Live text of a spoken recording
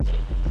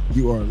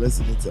You are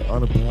listening to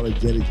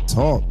Unapologetic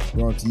Talk,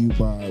 brought to you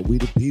by We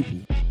the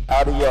People.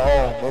 Out of your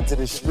home, into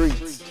the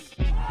streets.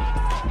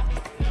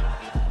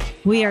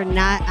 We are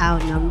not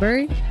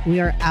outnumbered. We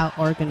are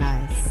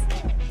out-organized.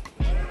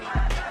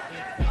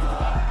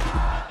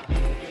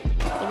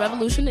 The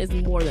revolution is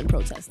more than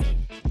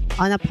protesting.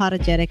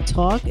 Unapologetic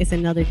Talk is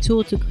another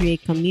tool to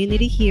create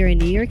community here in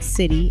New York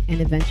City and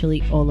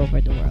eventually all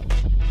over the world.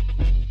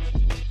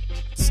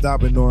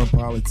 Stop ignoring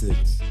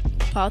politics.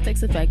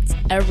 Politics affects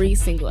every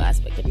single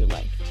aspect of your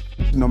life.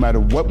 No matter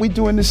what we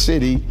do in the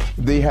city,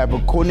 they have a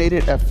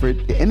coordinated effort,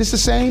 and it's the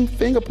same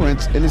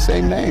fingerprints and the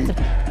same name.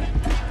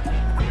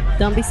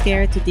 Don't be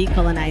scared to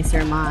decolonize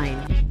your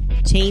mind.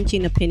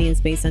 Changing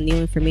opinions based on new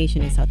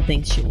information is how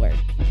things should work.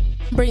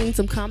 Bringing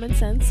some common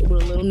sense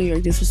with a little New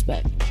York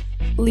disrespect.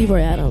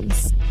 Leroy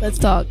Adams. Let's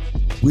talk.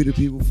 We the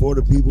people, for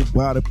the people,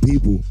 by the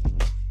people.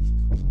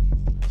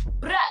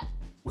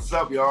 What's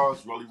up, y'all?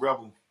 It's Rolly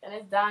Rebel. And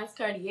it's Dimes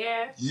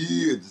Cartier.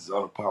 Yeah, this is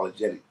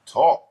Unapologetic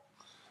Talk.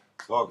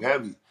 Talk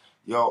heavy.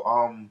 Yo,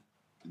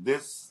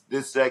 this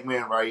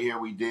segment right here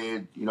we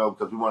did,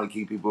 because we want to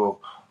keep people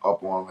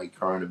up on like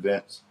current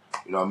events.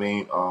 You know what I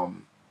mean?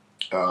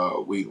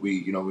 We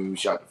when we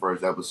shot the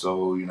first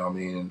episode, you know what I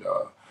mean, and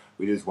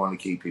we just want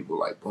to keep people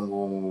like boom,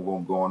 boom, boom, boom,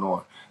 boom going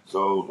on.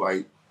 So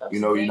like,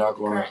 you're not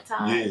going current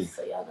times,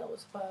 so y'all know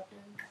what's popping.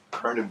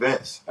 Current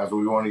events. That's what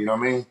we want to, you know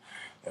what I mean?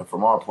 And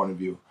from our point of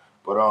view.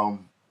 But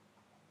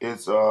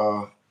it's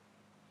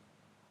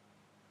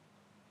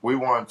we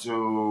want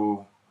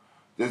to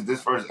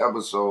this first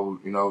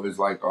episode, is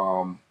like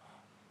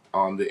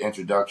the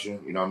introduction,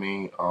 you know what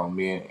I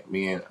mean?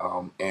 Me and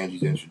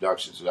Angie's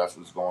introduction, so that's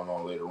what's going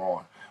on later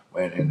on.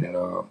 And then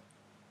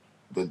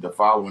the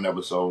following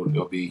episode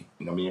it'll be,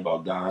 me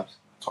about Dimes.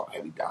 Talk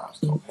heavy Dimes,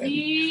 talk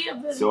heavy.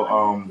 Yeah, so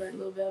a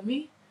little bit about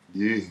me.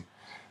 Yeah.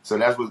 So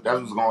that's what's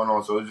going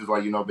on. So it's just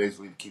like,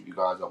 basically to keep you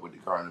guys up with the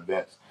current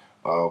events,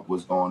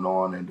 what's going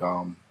on, and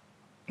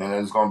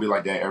it's gonna be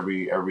like that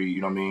every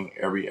you know what I mean,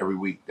 every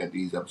week that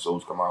these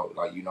episodes come out.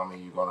 Like, you know what I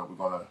mean, we're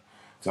gonna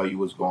tell you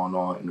what's going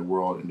on in the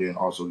world, and then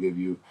also give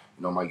you,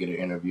 might get an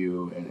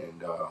interview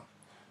and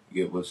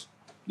give us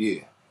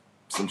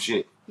some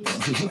shit. Yeah.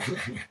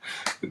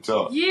 To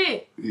talk. Yeah.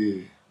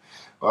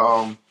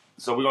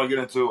 So we're gonna get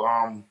into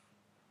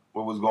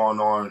what was going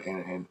on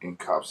in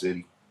Cop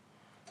City.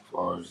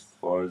 As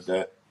far as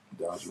that,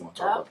 Dodge, you want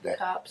to talk about that?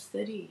 Cop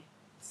City.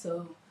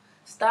 So,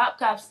 Stop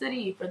Cop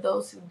City, for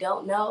those who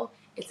don't know,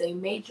 it's a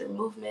major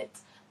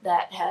movement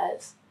that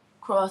has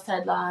crossed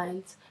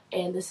headlines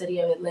in the city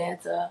of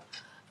Atlanta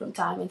from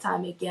time and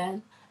time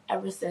again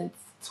ever since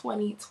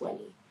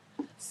 2020.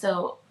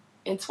 So,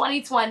 in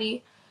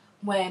 2020,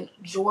 when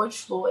George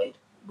Floyd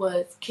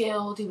was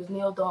killed, he was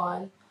kneeled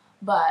on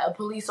by a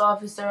police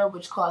officer,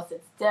 which caused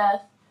his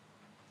death.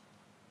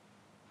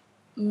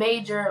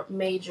 Major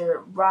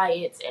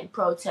riots and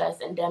protests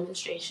and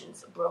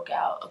demonstrations broke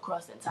out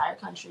across the entire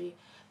country,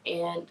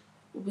 and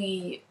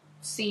we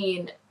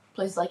seen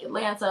places like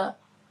Atlanta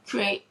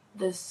create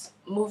this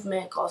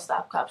movement called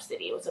Stop Cop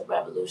City. It was a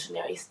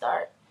revolutionary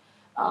start.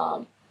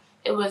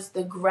 It was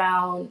the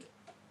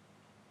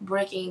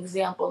ground-breaking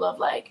example of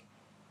like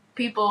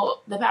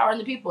people, the power in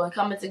the people, and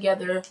coming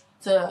together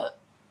to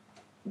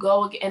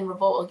go and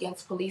revolt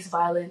against police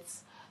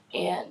violence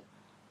and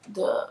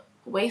the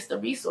waste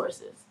of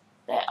resources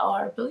that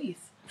are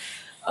police.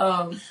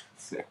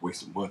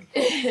 Waste of money.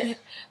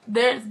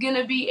 There's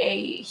gonna be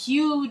a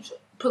huge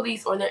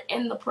police, or they're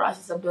in the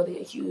process of building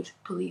a huge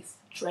police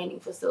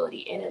training facility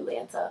in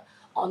Atlanta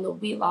on the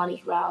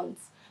Weelaunee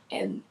grounds,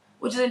 and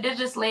which is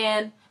indigenous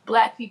land,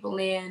 black people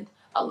land.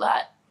 A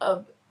lot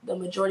of the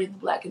majority of the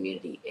black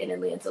community in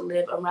Atlanta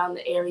live around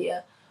the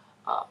area.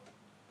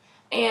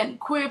 And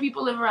queer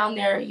people live around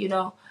there,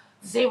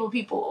 disabled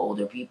people,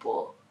 older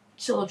people,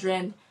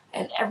 children,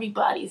 and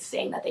everybody is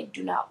saying that they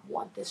do not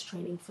want this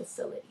training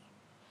facility.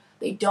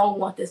 They don't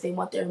want this. They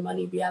want their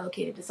money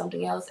reallocated to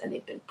something else, and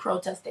they've been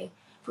protesting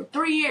for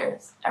 3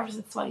 years, ever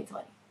since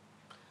 2020.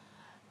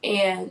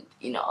 And,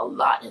 a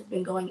lot has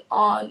been going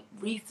on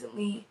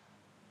recently.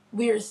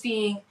 We are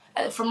seeing,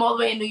 from all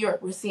the way in New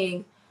York, we're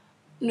seeing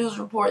news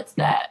reports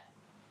that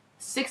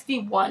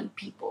 61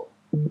 people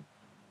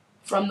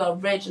from the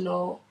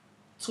original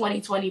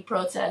 2020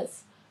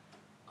 protests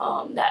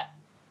that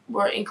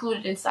were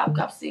included in Stop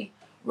Cop City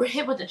were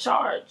hit with a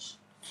charge.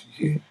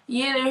 Yeah,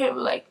 they were hit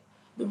with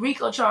the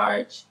RICO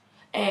charge,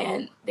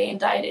 and they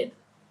indicted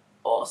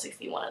all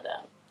 61 of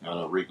them. I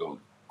know RICO,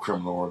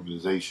 criminal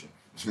organization.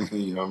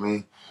 You know what I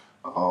mean?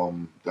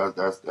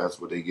 That's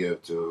what they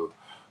give to.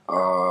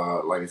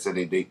 Like I said,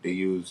 they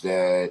use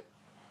that,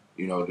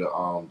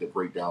 to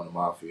break down the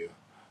mafia.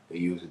 They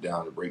use it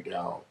down to break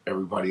down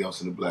everybody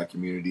else in the black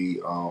community.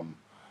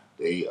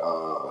 They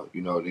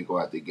go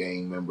after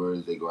gang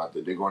members. They're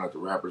going after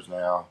rappers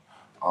now.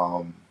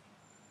 And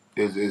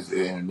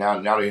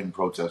now they're hitting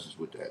protesters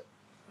with that.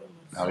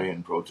 Now they're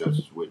hitting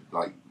protesters with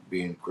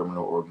being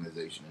criminal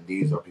organization, and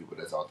these are people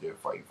that's out there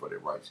fighting for their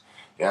rights.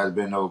 There has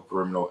been no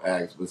criminal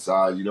acts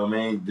besides,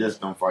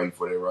 just them fighting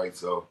for their rights.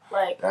 So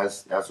right.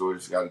 That's where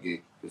it's got to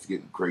get. It's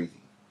getting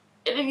crazy.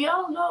 And if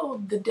y'all don't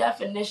know, the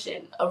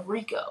definition of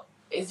RICO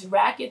is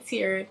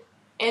racketeered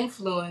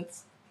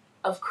influence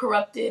of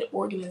corrupted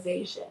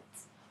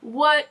organizations.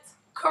 What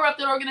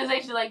corrupted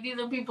organization? Like, these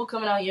are people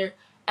coming out here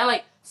and,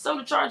 like, some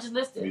of the charges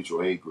listed.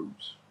 Mutual aid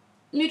groups.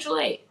 Mutual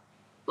aid.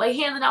 Like,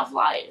 handing out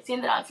flyers,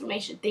 handing out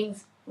information,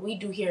 things we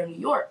do here in New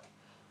York.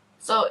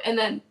 So, and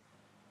then,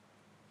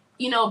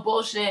 you know,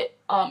 bullshit,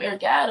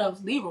 Eric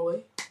Adams,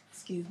 Leroy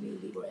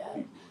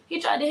Adams, he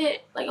tried to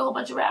hit, like, a whole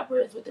bunch of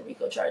rappers with the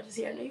RICO charges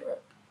here in New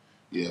York.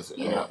 Yes.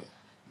 You know,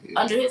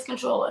 under his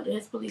control, under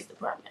his police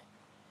department.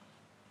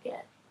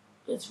 Yeah.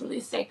 It's really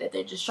sick that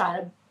they're just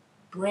trying to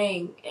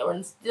bring or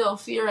instill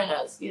fear in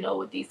us, you know,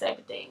 with these type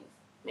of things.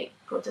 Make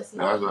protests.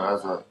 I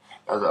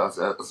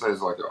say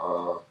it's like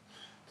a,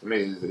 to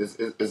me, it's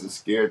a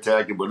scare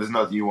tactic, but it's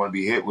nothing you want to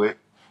be hit with.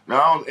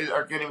 Now,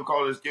 I can't even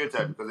call it a scare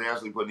tactic because they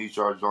actually put these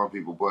charges on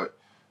people, but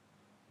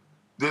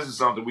this is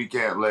something we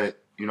can't let,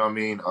 you know what I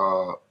mean,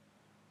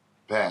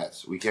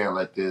 pass. We can't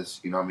let this,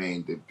 you know what I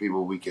mean, the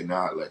people, we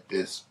cannot let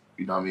this,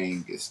 you know what I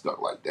mean, get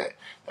stuck like that.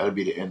 That'll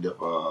be the end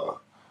of,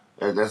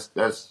 that's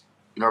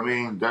you know what I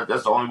mean,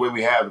 that's the only way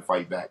we have to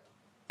fight back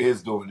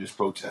is doing this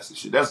protest and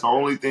shit. That's the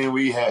only thing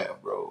we have,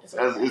 bro. It's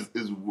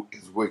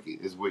wicked.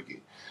 It's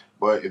wicked.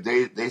 But if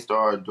they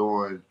start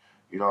doing,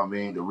 you know what I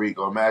mean, the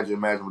RICO,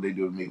 imagine what they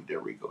do to me with their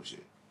RICO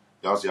shit.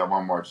 Y'all see how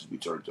my marches be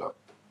turned up.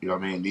 You know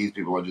what I mean? These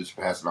people are just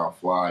passing out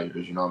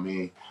flyers, you know what I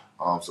mean?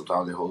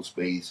 Sometimes they hold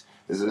space.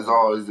 It's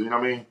all, you know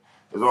what I mean?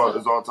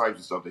 It's all types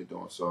of stuff they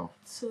doing, so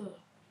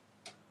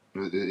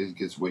it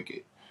gets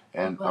wicked.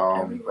 And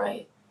every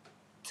right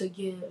to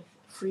give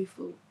free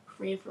food,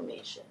 free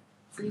information,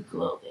 free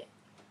clothing.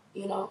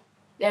 You know,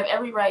 they have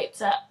every right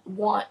to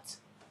want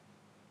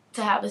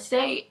to have a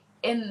say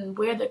in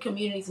where the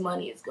community's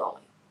money is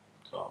going.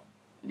 Oh.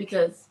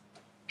 Because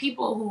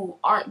people who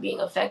aren't being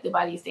affected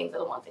by these things are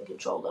the ones in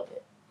control of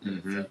it.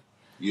 Mm-hmm.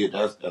 Yeah,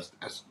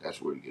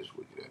 that's where it gets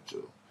wicked at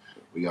too.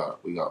 We got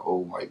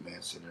old white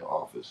men sitting in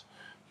office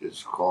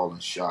just calling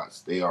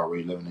shots. They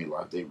already living their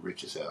life. They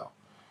rich as hell,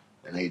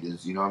 and they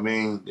just, you know what I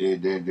mean?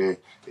 They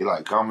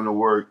like coming to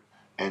work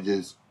and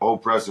just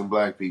oppressing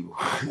black people.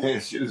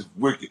 That shit is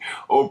wicked.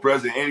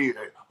 Oppressing.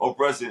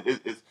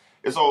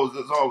 It's all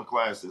a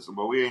class system.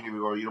 But we ain't even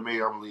going. You know,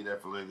 maybe I'm gonna leave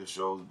that for later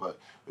shows. But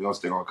we're gonna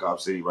stick on Cop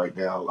City right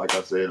now. Like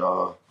I said,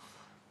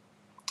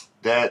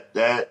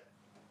 that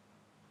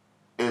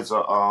it's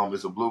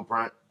a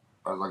blueprint.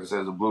 Like I said,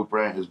 it's a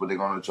blueprint. Is what they're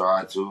gonna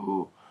try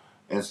to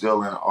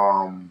instill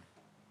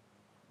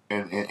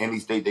in any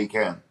state they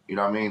can. You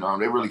know what I mean?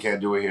 They really can't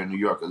do it here in New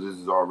York because this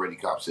is already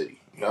Cop City.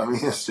 You know what I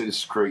mean? This shit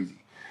is crazy.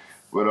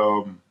 But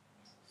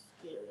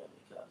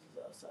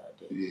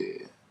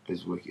yeah,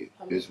 it's wicked.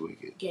 It's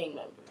wicked. Gang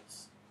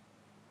members.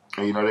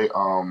 And you know they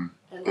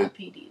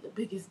NYPD, the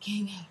biggest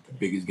gang out there.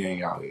 Biggest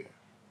gang out here.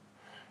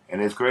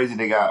 And it's crazy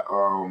they got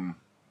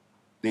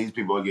these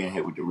people are getting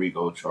hit with the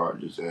RICO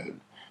charges,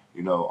 and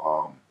you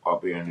know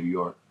up here in New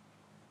York,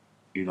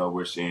 you know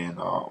we're seeing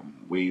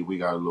we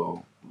got a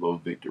little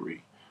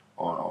victory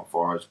on as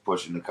far as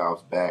pushing the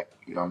cops back.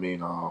 You know what I mean?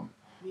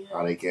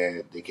 How they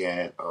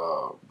can't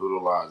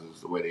brutalize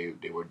us the way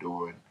they were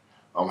doing.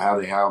 How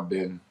they have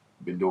been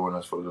doing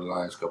us for the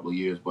last couple of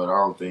years, but I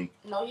don't think.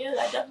 No, yeah,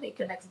 that definitely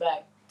connects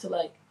back to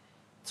like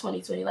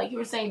 2020. Like you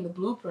were saying, the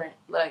blueprint.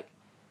 Like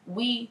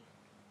New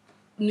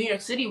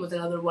York City was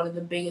another one of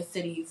the biggest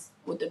cities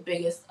with the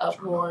biggest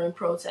uproar and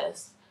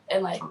protests,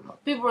 and like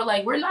people were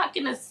like, we're not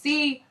gonna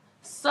see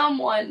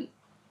someone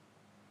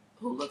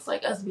who looks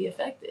like us be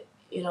affected,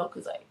 you know,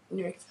 because like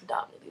New York's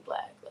predominantly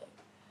black. Like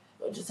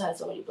it just has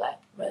so many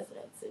black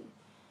residents, and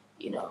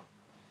you know,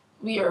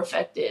 we are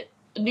affected.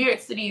 New York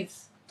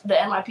City's the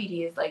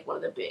NYPD is like one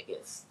of the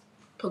biggest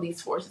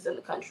police forces in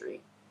the country,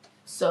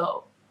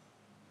 so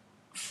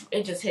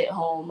it just hit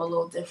home a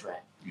little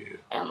different. Yeah.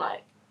 And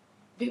like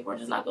people are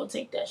just not gonna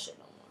take that shit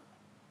no more.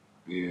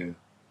 Yeah.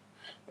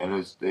 And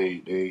it's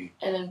they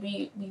And then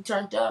we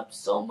turned up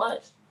so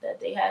much that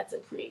they had to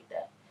create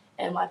that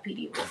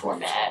NYPD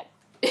reform act.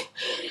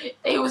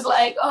 They was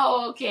like,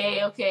 oh,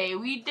 okay,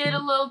 we did a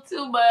little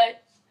too much.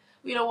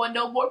 We don't want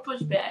no more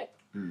pushback.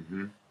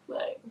 Mm-hmm.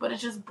 But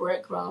it's just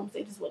breadcrumbs.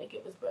 They just want to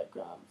give us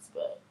breadcrumbs,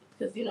 but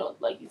because you know,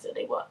 like you said,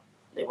 they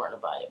weren't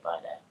abided by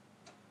that,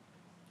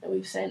 and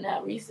we've seen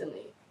that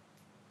recently,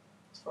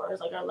 as far as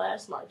like our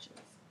last marches.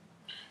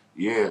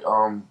 Yeah.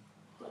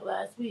 Like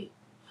last week,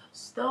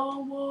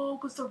 Stonewall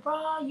was a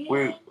riot.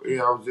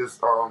 I was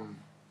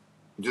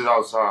just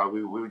outside.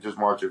 We were just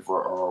marching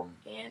for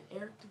and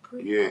Eric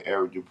Dupree. Yeah,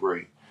 Eric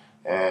Dupree,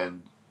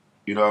 and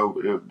you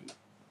know.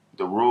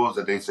 The rules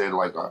that they said,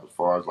 like as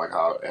far as like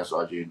how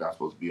SRG is not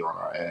supposed to be on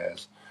our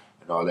ass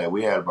and all that,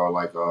 we had about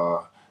like it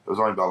was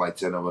only about like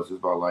 10 of us. It was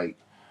about like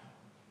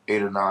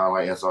 8 or 9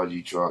 like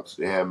SRG trucks.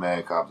 They had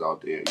mad cops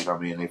out there, you know what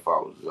I mean? They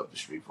followed us up the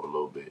street for a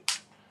little bit,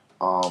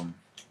 and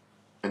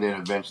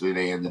then eventually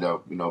they ended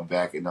up, you know,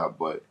 backing up.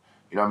 But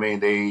you know what I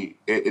mean?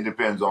 It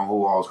depends on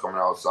who all's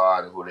coming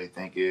outside and who they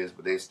think is,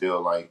 but they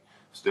still like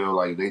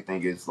they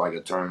think it's like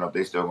a turn up.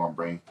 They still gonna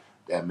bring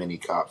that many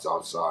cops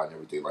outside and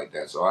everything like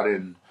that. So I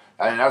didn't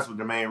And that's what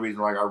the main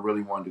reason, like, I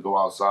really wanted to go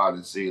outside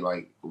and see,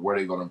 like, where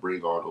they gonna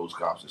bring all those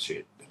cops and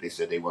shit that they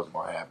said they wasn't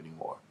gonna have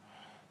anymore.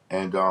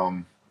 And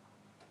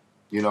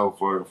you know,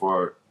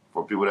 for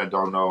people that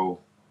don't know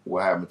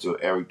what happened to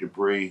Eric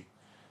Dupree,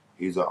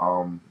 he's a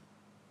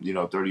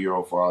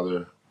 30-year-old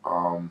father.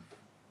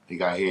 He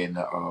got hit in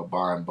the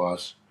bond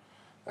bus.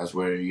 That's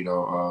where it's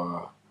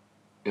a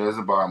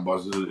bond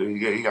bus.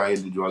 He got hit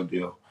in the drug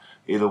deal.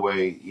 Either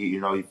way, he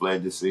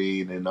fled the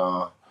scene, and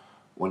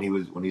when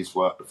he's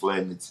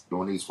fleeing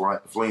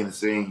the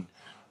scene,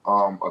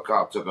 a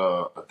cop took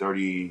a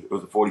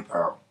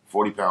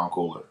 40-pound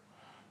cooler,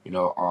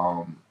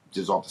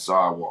 just off the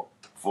sidewalk,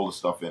 full of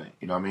stuff in it.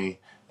 You know what I mean?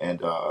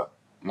 And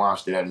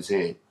launched it at his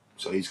head.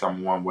 So he's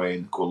coming one way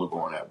and the cooler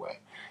going that way.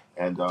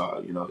 And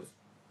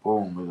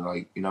boom, and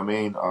like, you know what I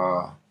mean?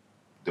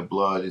 The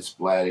blood is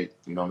splattered,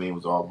 you know what I mean? It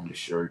was all on his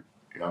shirt,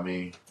 you know what I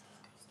mean?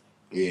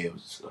 Yeah, it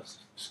was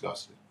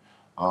disgusting.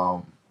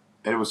 And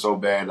it was so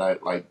bad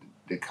that, like,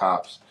 the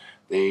cops,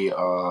 they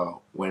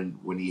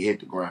when he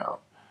hit the ground,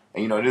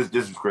 and this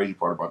is the crazy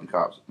part about the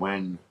cops.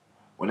 When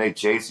they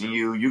chasing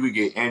you, you could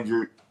get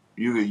injured.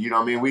 You know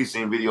what I mean? We've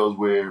seen videos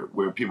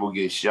where people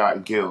get shot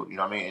and killed, you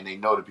know what I mean? And they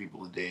know the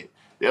people are dead.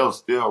 They'll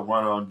still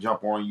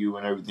jump on you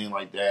and everything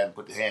like that, and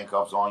put the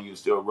handcuffs on you and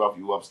still rough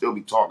you up, still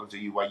be talking to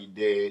you while you're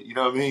dead. You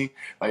know what I mean?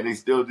 Like, they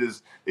just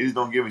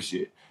don't give a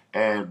shit.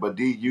 But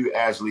you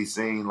actually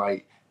seen,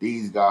 like,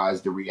 these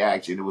guys, the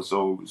reaction, it was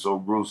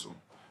so gruesome.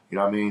 You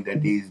know what I mean?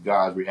 That these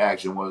guys'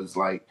 reaction was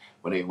like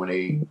when they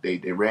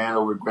ran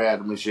over,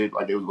 grabbed them and shit,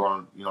 like they was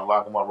going to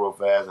lock them up real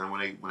fast, and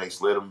when they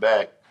slid them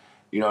back,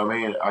 you know what I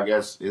mean? I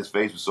guess his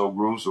face was so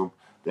gruesome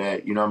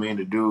that, you know what I mean,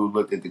 the dude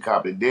looked at the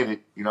cop that did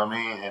it, you know what I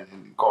mean,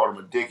 and called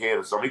him a dickhead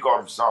or something. He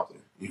called him something,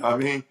 you know what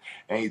I mean?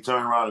 And he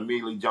turned around and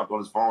immediately jumped on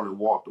his phone and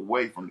walked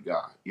away from the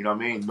guy. You know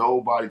what I mean?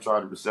 Nobody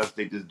tried to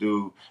resuscitate this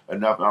dude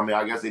enough. I mean,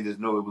 I guess they just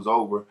knew it was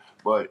over,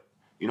 but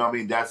you know what I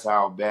mean? That's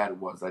how bad it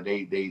was. Like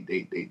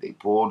they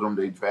pulled him,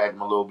 they dragged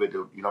him a little bit,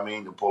 you know what I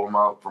mean, to pull him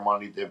out from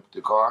underneath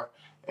the car.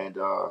 And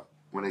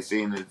when they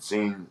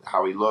seen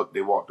how he looked,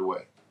 they walked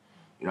away.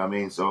 You know what I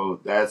mean? So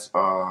that's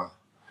and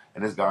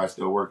this guy's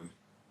still working.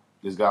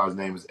 This guy's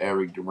name is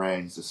Eric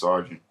Duran. He's a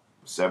sergeant.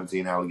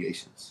 17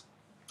 allegations.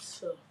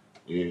 So.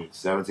 Yeah,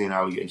 17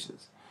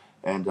 allegations.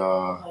 And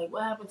like,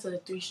 what happened to the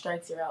 3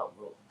 strikes you're out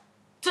rule?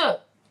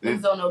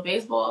 Niggas don't know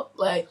baseball.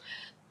 Like,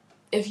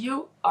 if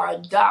you are a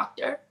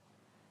doctor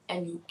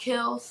and you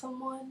kill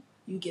someone,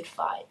 you get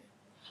fired.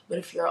 But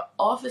if you're an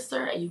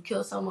officer and you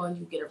kill someone,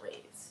 you get a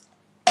raise.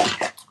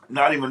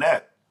 Not even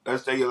that.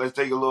 Let's take it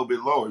a little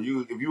bit lower. If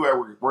you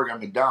ever work at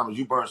McDonald's,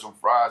 you burn some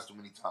fries too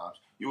many times,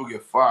 you will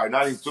get fired.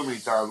 Not even too many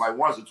times. Like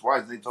once or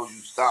twice, they told you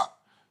to stop.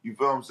 You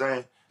feel what I'm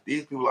saying?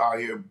 These people out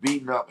here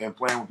beating up and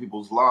playing with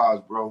people's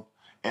lives, bro.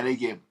 And they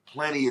get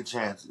plenty of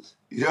chances.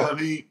 You know what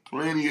I mean?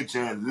 Plenty of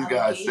chances. This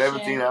guy has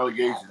 17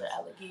 allegations. After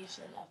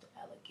allegation after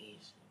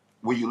allegation.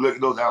 When you look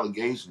at those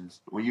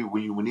allegations, when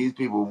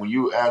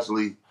you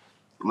actually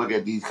look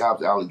at these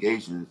cops'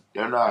 allegations,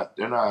 they're not,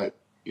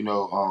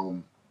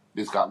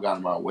 this cop got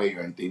in my way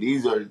or anything.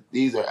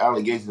 These are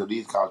allegations of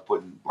these cops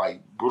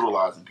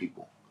brutalizing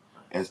people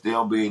and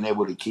still being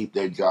able to keep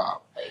their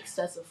job. Like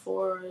excessive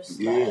force,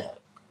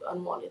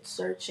 unwanted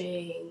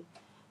searching,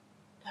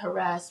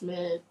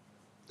 harassment.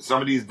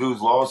 Some of these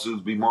dudes'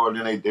 lawsuits be more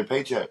than their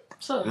paycheck.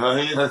 Sure. You know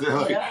what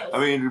I mean? I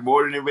mean,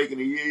 more than they're making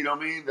a year, you know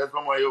what I mean? That's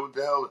why I'm like, what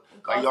the hell?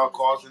 Like, y'all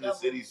costing the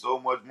city so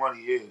much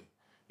money, yeah.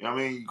 You know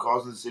what I mean? You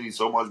costing the city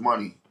so much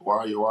money.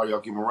 Why y'all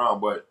keep them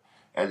around? But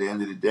at the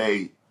end of the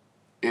day,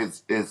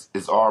 it's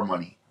our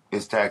money.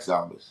 It's tax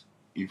dollars.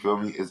 You feel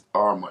me? It's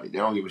our money. They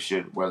don't give a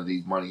shit whether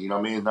these money. You know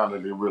what I mean? It's not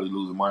that they're really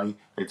losing money.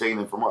 They're taking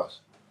it from us.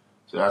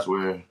 So that's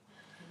where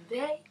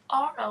they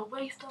are a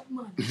waste of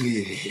money.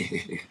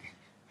 Yeah.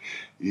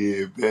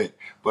 Yeah, bet.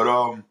 But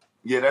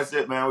yeah, that's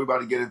it, man. We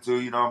about to get into,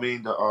 you know what I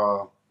mean,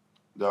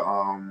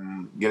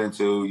 get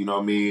into, you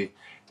know, me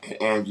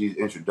and Angie's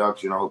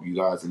introduction. I hope you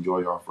guys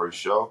enjoy our first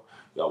show.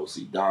 Y'all will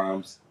see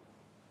Dimes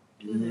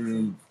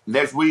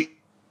next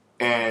week,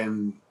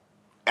 and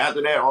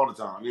after that, all the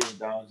time. Yeah,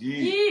 Dimes.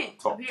 Yeah.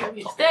 Talk,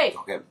 stay.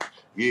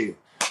 Yeah.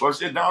 Well,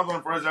 shit, Dimes on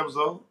the first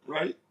episode,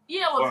 right?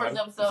 Yeah, on the first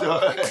episode.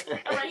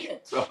 Right here.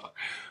 So,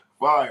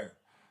 fire.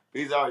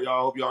 Peace out,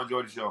 y'all. Hope y'all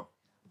enjoy the show.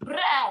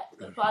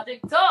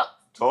 Unapologetic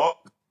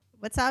Talk.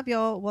 What's up,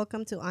 y'all?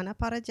 Welcome to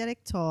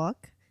Unapologetic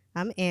Talk.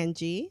 I'm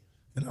Angie.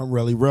 And I'm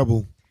Relly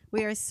Rebel.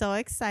 We are so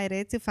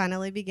excited to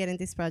finally be getting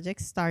this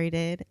project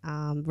started.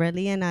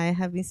 Relly and I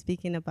have been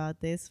speaking about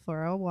this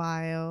for a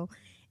while,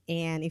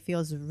 and it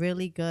feels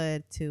really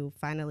good to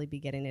finally be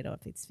getting it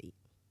off its feet.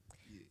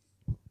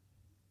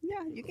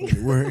 Yeah, you can.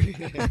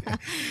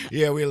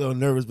 Yeah, we're a little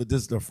nervous, but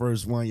this is the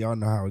first one. Y'all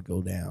know how it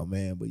go down,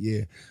 man. But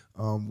yeah,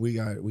 we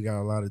got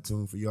a lot of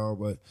tune for y'all.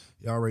 But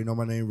y'all already know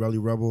my name, Relly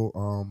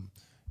Rebel.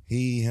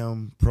 He,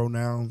 him,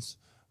 pronouns.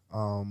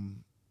 Y'all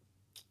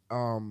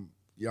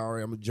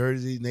already, I'm a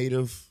Jersey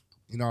native.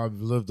 You know, I've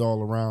lived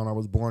all around. I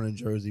was born in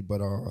Jersey,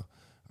 but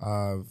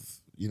I've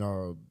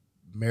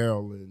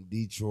Maryland,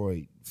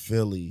 Detroit,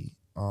 Philly,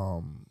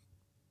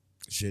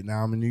 shit,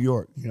 now I'm in New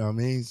York. You know what I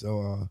mean?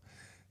 So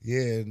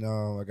yeah,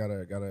 no, I got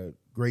a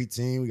great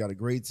team. We got a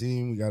great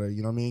team. We got a,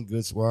 you know what I mean,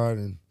 good squad,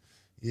 and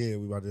yeah,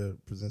 we about to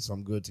present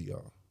something good to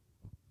y'all.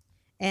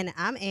 And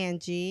I'm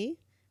Angie.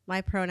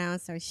 My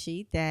pronouns are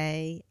she,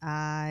 they.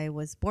 I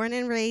was born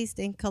and raised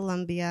in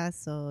Colombia,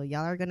 so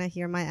y'all are gonna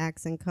hear my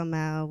accent come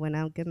out when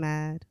I get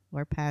mad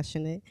or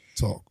passionate.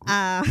 Talk.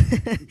 I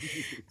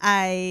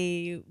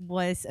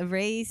was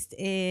raised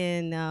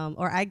in,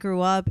 or I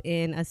grew up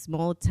in a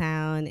small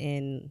town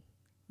in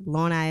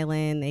Long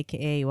Island,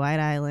 aka White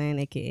Island,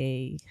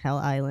 aka Hell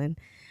Island.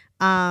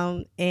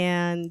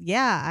 And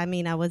yeah, I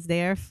mean, I was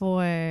there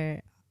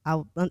for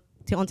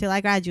until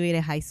I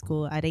graduated high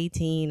school. At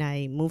 18,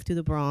 I moved to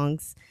the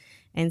Bronx.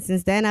 And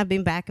since then, I've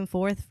been back and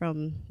forth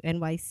from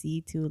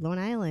NYC to Long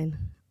Island.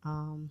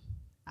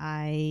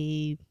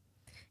 I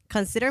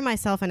consider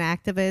myself an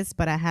activist,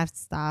 but I have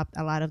stopped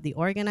a lot of the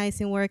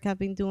organizing work I've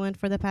been doing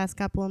for the past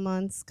couple of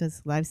months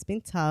because life's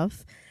been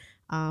tough.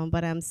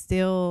 But I'm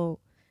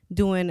still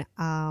doing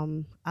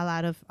a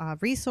lot of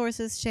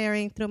resources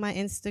sharing through my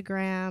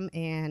Instagram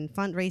and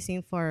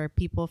fundraising for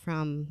people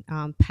from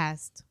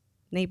past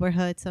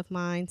neighborhoods of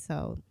mine.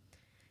 So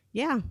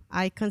yeah,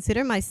 I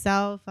consider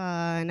myself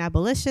an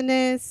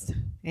abolitionist,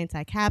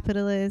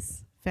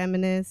 anti-capitalist,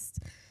 feminist.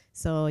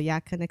 So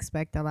y'all can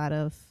expect a lot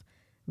of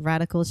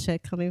radical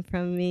shit coming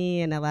from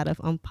me and a lot of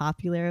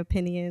unpopular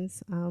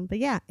opinions. But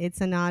yeah,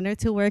 it's an honor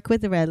to work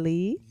with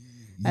Redley.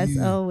 As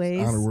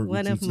always,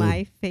 one of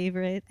my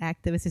favorite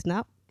activists. Is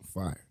not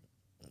fire,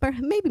 but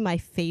maybe my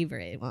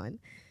favorite one.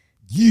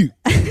 Yeah.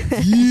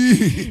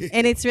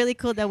 And it's really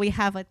cool that we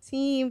have a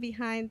team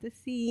behind the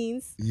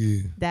scenes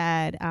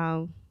that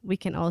we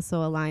can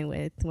also align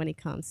with when it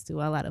comes to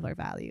a lot of our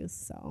values.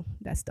 So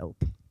that's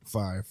dope.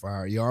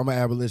 Fire. Yo, I'm an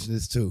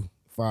abolitionist too.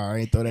 Fire. I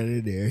ain't throw that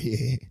in there.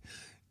 Yeah.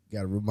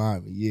 Gotta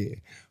remind me. Yeah.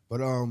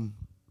 But all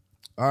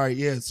right,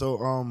 yeah. So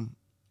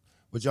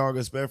what y'all can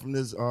expect from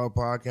this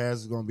podcast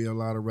is gonna be a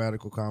lot of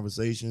radical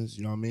conversations,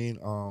 you know what I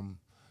mean?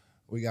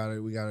 We're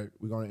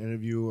gonna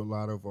interview a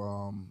lot of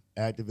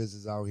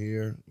activists out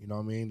here, you know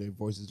what I mean? Their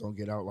voices don't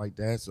get out like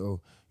that.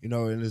 So, you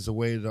know, and it's a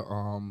way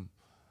to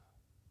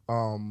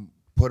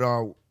put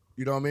out,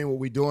 you know what I mean, what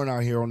we doing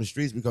out here on the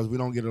streets, because we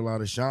don't get a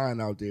lot of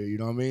shine out there, you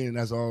know what I mean? And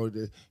that's all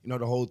the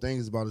whole thing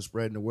is about, is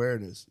spreading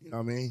awareness, you know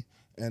what I mean?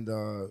 And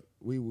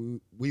we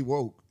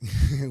woke.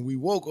 We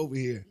woke over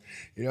here.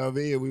 You know what I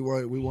mean? We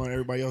want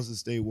everybody else to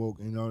stay woke,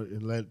 you know,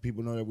 and let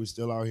people know that we're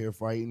still out here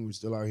fighting, we're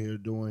still out here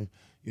doing,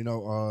 you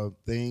know,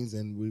 things,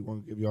 and we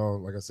want to give y'all,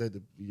 like I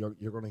said,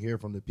 you're going to hear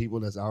from the people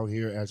that's out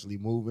here actually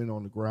moving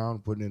on the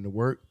ground, putting in the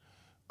work.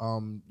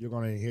 You're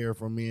going to hear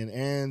from me and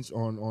Ange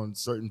on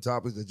certain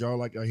topics that y'all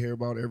like to hear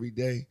about every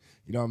day.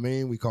 You know what I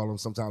mean?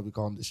 Sometimes we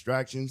call them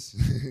distractions,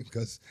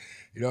 because,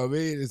 you know what I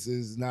mean?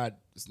 It's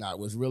not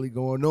what's really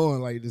going on.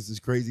 Like, this is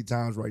crazy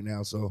times right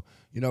now. So,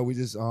 you know, we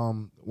just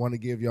want to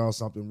give y'all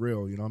something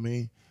real, you know what I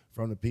mean?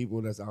 From the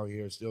people that's out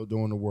here still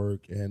doing the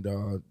work, and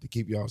to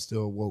keep y'all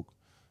still woke.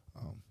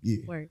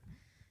 Yeah. Work.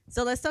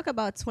 So let's talk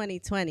about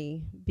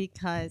 2020,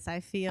 because I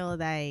feel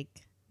like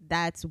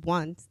that's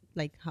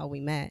like how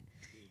we met.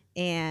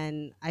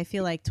 And I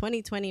feel like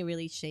 2020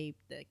 really shaped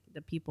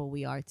the people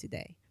we are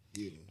today.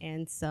 Yeah.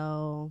 And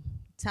so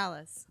tell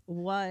us,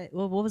 what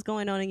was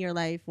going on in your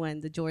life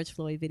when the George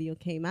Floyd video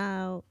came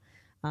out?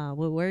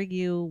 Where were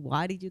you?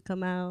 Why did you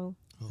come out?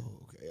 Oh,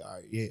 okay. All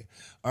right. Yeah.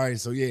 All right.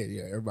 So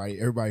yeah.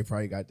 Everybody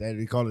probably got that.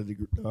 They call it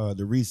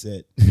the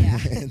reset. Yeah.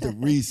 The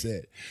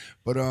reset.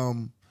 But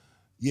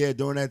yeah,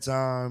 during that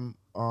time,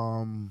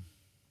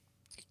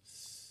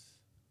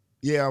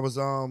 yeah, I was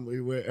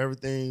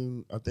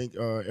everything. I think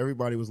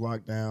everybody was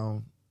locked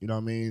down. You know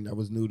what I mean? That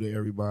was new to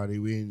everybody.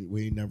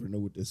 We never knew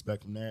what to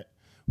expect from that.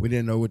 We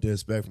didn't know what to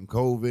expect from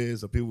COVID.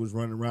 So people was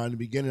running around in the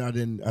beginning. I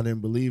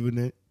didn't believe in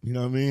it. You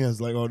know what I mean? I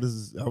was like, oh, this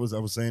is. I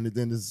was saying it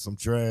then. This is some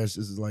trash.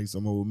 This is like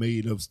some old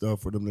made up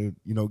stuff for them to,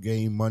 you know,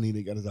 gain money.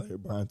 They got us out here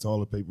buying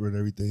toilet paper and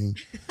everything.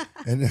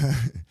 And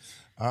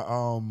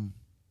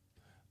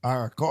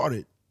I caught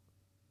it.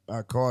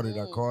 I caught it,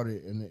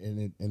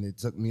 and it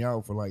took me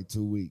out for like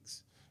 2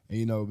 weeks. And,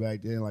 you know,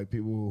 back then, like,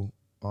 people,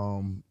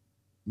 you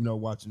know,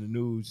 watching the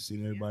news,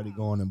 seeing everybody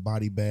going in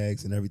body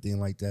bags and everything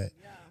like that.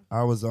 Yeah.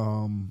 I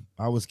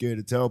was scared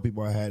to tell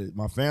people I had it.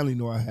 My family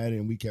knew I had it,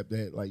 and we kept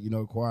that, like, you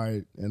know,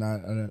 quiet. And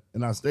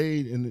I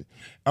stayed, and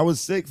I was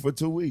sick for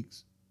 2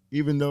 weeks,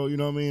 even though, you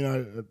know what I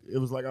mean, it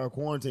was like I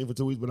quarantined for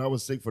 2 weeks, but I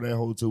was sick for that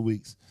whole 2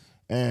 weeks.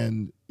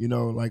 And, you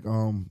know, like,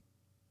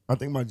 I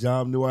think my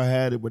job knew I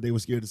had it, but they were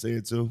scared to say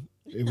it too.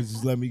 It was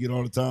just letting me get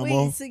all the time Wait,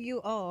 off. so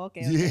you? Oh,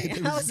 okay.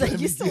 Yeah, I was like,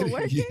 you still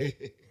working? Yeah.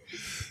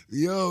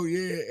 Yo,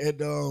 yeah,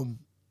 and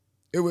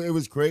it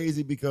was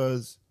crazy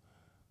because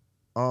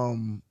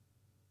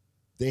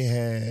they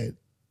had,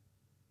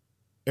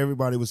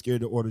 everybody was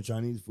scared to order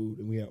Chinese food,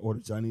 and we had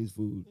ordered Chinese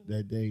food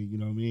that day. You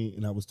know what I mean?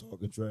 And I was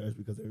talking trash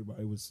because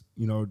everybody was,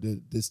 you know,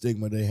 the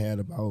stigma they had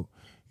about,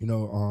 you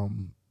know,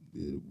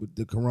 with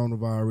the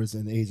coronavirus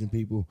and Asian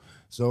people.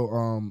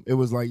 So it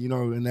was like, you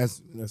know, and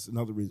that's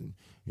another reason.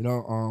 You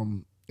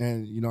know,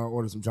 and you know, I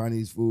ordered some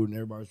Chinese food, and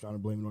everybody was trying to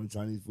blame it on the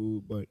Chinese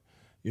food. But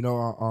you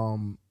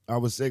know, I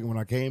was sick, and when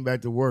I came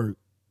back to work,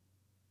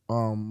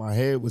 my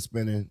head was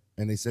spinning,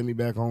 and they sent me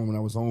back home, and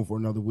I was home for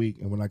another week.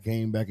 And when I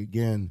came back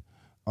again,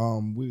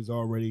 we was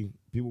already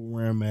people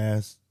were wearing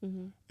masks,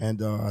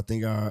 and I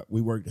think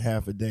we worked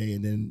half a day,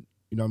 and then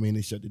you know what I mean,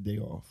 they shut the day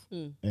off,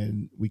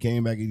 and we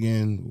came back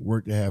again,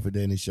 worked a half a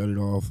day, and they shut it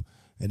off,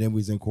 and then we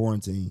was in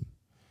quarantine,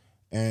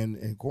 and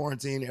in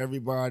quarantine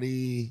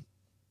everybody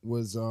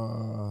was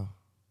I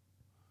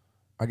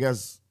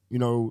guess, you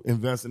know,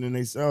 investing in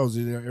themselves.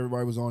 You know,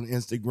 everybody was on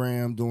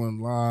Instagram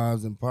doing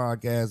lives and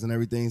podcasts and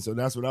everything. So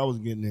that's what I was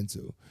getting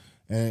into.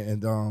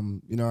 And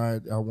you know,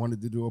 I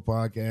wanted to do a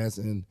podcast,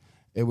 and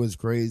it was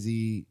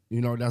crazy.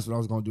 You know, that's what I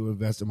was going to do,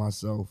 invest in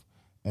myself.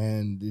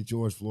 And the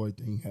George Floyd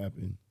thing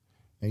happened.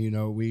 And, you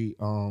know, we,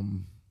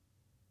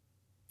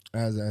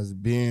 as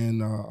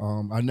being,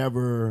 I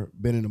never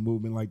been in a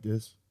movement like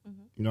this,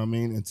 you know what I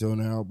mean, until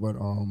now. But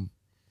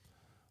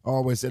I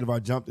always said if I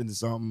jumped into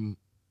something,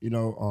 you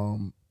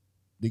know,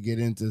 to get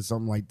into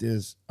something like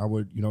this, I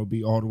would, you know,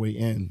 be all the way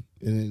in.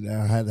 And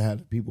I had to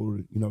have people,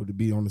 you know, to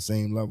be on the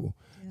same level.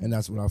 Yeah. And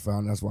that's what I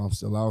found. That's why I'm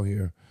still out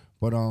here.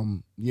 But,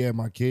 yeah,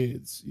 my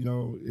kids, you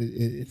know,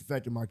 it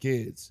affected my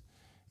kids.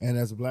 And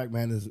as a black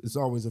man, it's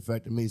always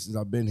affected me since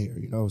I've been here,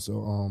 you know.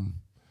 So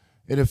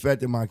it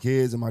affected my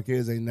kids, and my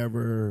kids ain't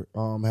never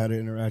had an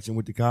interaction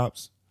with the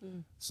cops.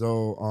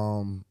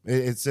 So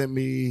it sent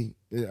me,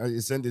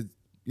 it sent it,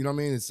 you know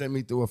what I mean? It sent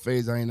me through a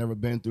phase I ain't never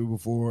been through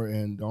before,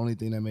 and the only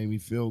thing that made me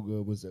feel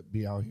good was to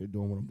be out here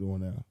doing what I'm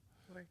doing now.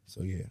 Work.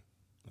 So, yeah.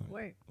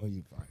 Work. Oh,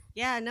 you fine.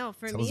 Yeah, no,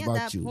 for me at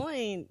that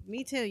point,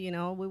 me too, you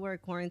know, we were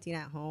quarantined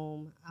at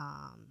home.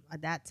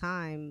 At that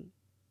time,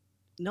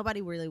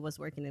 nobody really was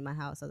working in my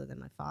house other than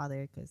my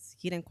father because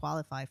he didn't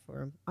qualify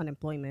for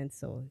unemployment.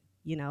 So,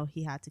 you know,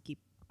 he had to keep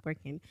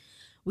working.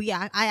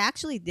 I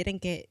actually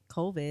didn't get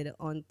COVID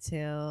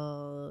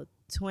until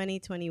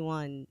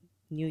 2021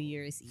 New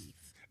Year's Eve.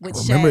 With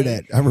I remember Shay.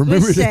 That. I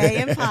remember with that. Shay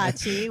and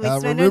Pachi. We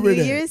spent on New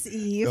Year's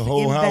Eve the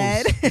whole in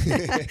house.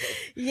 bed.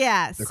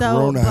 Yeah. The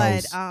Corona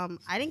house.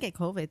 I didn't get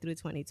COVID through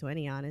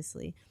 2020,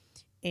 honestly.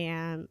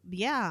 And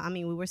yeah, I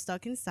mean, we were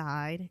stuck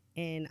inside.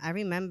 And I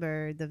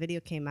remember the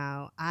video came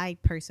out. I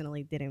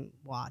personally didn't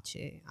watch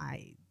it.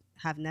 I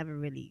have never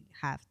really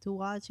have to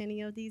watch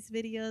any of these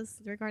videos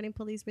regarding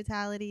police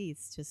brutality.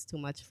 It's just too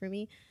much for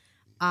me.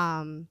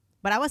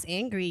 But I was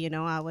angry, you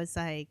know. I was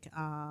like,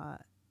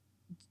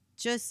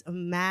 just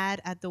mad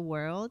at the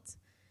world.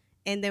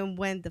 And then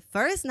when the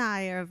first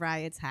night of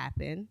riots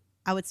happened,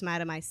 I was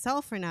mad at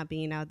myself for not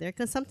being out there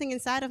because something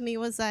inside of me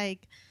was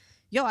like,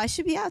 yo, I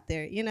should be out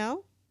there, you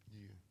know?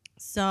 Yeah.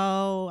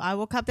 So I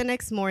woke up the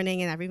next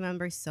morning, and I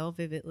remember so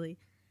vividly,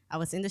 I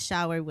was in the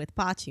shower with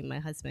Pachi, my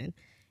husband.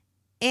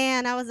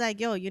 And I was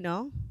like, yo, you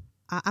know,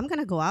 I'm going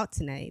to go out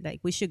tonight. Like,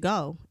 we should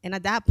go. And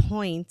at that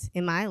point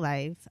in my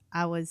life,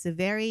 I was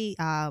very...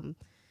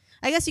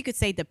 I guess you could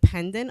say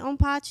dependent on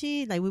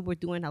Pachi. Like, we were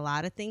doing a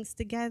lot of things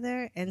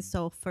together. And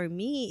so for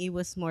me, it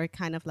was more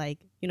kind of like,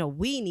 you know,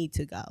 we need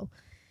to go.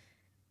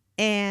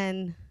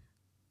 And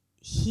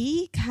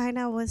he kind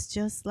of was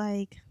just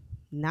like,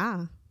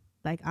 nah,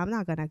 like, I'm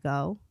not going to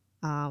go.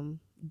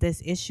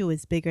 This issue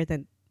is bigger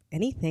than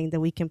anything that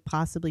we can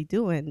possibly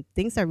do. And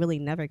things are really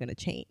never going to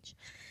change.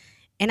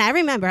 And I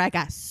remember I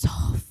got so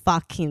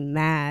fucking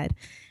mad.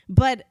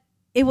 But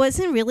it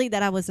wasn't really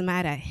that I was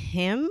mad at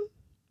him.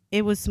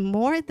 It was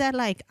more that,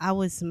 like, I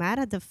was mad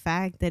at the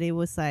fact that it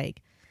was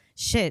like,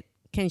 shit,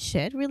 can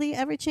shit really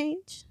ever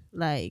change?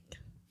 Like,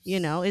 you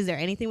know, is there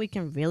anything we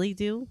can really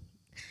do?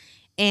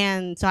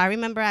 And so I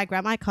remember I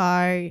grabbed my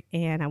car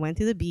and I went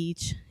to the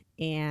beach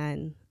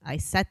and I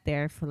sat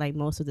there for like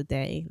most of the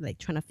day, like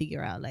trying to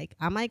figure out, like,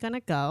 am I going to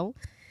go?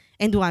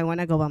 And do I want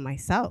to go by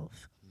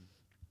myself?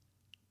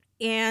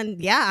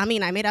 And yeah, I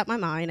mean, I made up my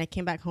mind. I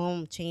came back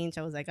home, changed.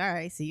 I was like, all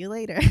right, see you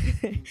later.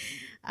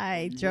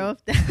 I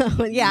drove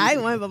down. Yeah, I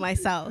went by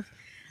myself.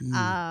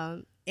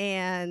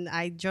 And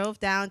I drove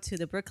down to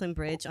the Brooklyn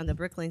Bridge on the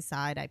Brooklyn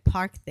side. I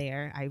parked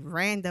there. I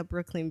ran the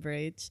Brooklyn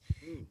Bridge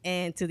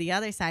and to the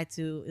other side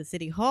to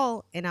City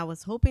Hall. And I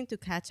was hoping to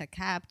catch a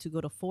cab to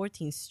go to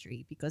 14th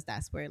Street because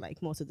that's where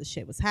like most of the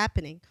shit was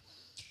happening.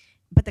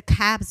 But the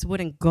cabs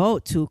wouldn't go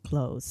too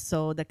close.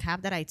 So the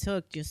cab that I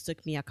took just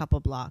took me a couple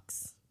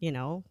blocks, you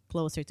know,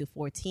 closer to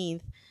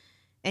 14th.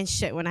 And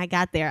shit, when I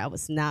got there, I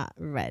was not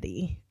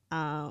ready.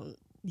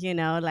 You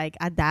know, like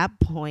at that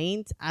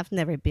point, I've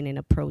never been in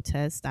a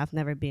protest. I've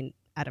never been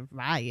at a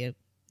riot,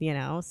 you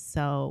know.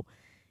 So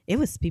it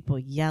was people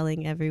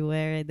yelling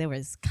everywhere. There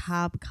was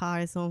cop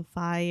cars on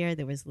fire.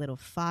 There was little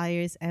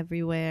fires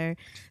everywhere.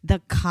 The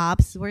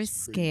cops were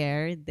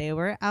scared. They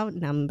were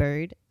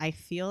outnumbered. I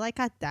feel like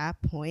at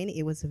that point,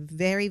 it was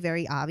very,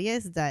 very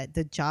obvious that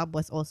the job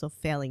was also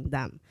failing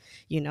them.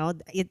 You know,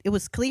 it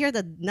was clear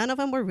that none of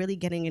them were really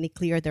getting any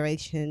clear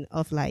direction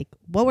of like,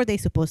 what were they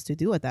supposed to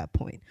do at that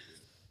point?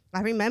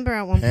 I remember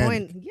at one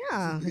point,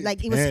 yeah,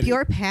 like it was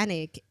pure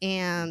panic.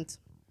 And,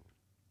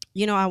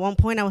 you know, at one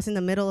point I was in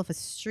the middle of a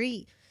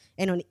street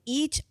And on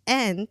each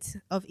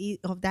end of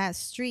that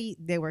street,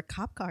 there were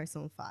cop cars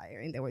on fire,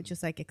 and they were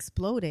just like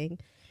exploding.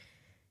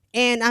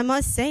 And I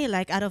must say,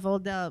 like, out of all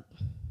the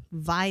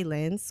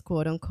violence,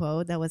 quote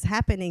unquote, that was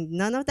happening,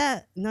 none of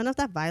that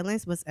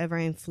violence was ever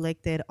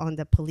inflicted on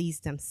the police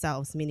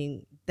themselves,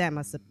 meaning them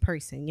as a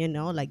person, you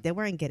know, like they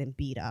weren't getting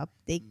beat up.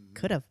 They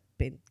could have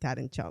been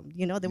gotten jumped,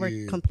 you know, they were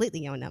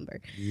completely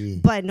outnumbered.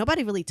 But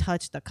nobody really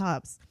touched the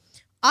cops.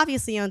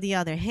 Obviously, on the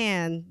other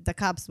hand, the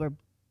cops were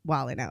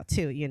wilding out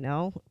too, you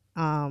know.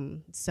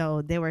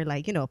 So they were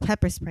like, you know,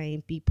 pepper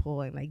spraying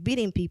people and like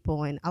beating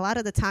people, and a lot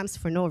of the times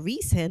for no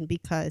reason,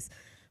 because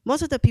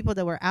most of the people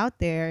that were out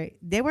there,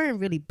 they weren't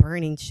really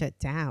burning shit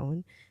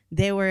down.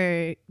 They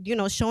were, you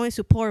know, showing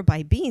support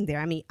by being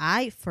there. I mean,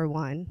 for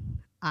one,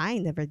 I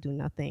never do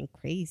nothing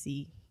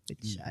crazy,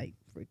 which I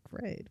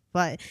regret.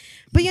 But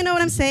you know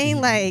what I'm saying?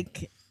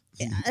 Like,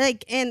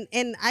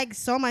 and I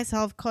saw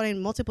myself caught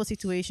in multiple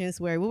situations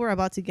where we were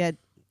about to get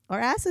our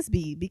asses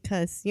beat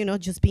because, you know,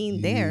 just being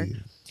there.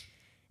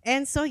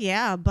 And so,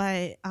 yeah,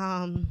 but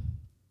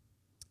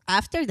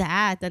after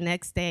that, the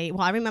next day,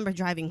 well, I remember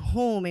driving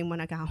home, and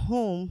when I got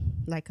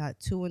home, like at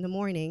 2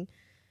 a.m,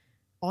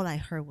 all I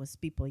heard was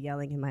people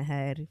yelling in my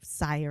head,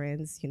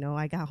 sirens. You know,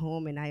 I got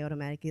home and I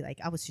automatically, like,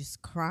 I was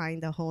just crying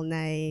the whole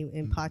night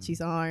in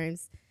Pachi's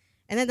arms.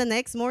 And then the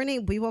next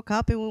morning, we woke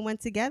up and we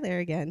went together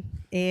again.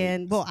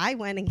 And, well, I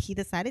went and he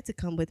decided to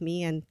come with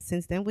me. And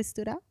since then, we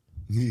stood out.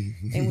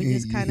 And we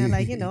just kind of,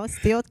 like, you know,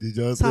 still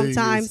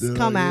sometimes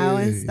come out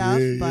and stuff.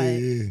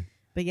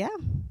 But yeah.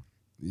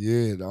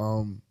 Yeah,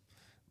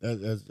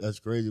 that's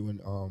crazy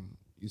when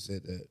you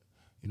said that,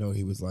 you know,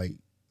 he was like,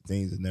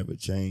 things have never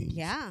changed.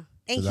 Yeah.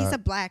 And he's a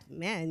black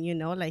man, you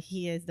know, like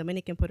he is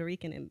Dominican, Puerto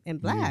Rican,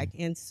 and black.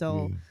 And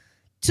so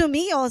to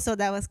me also,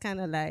 that was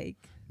kind of like.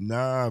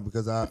 Nah,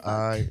 because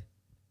I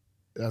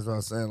that's what I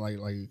was saying, like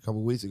a couple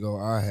of weeks ago,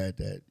 I had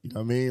that. You know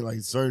what I mean? Like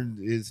certain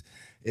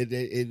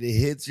it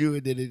hits you,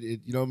 and then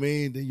it you know what I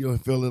mean? Then you'll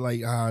feel it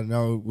like,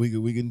 no, we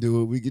can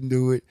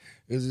do it.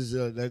 It's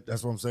just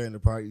that's what I'm saying.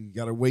 You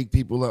gotta wake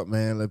people up,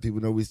 man. Let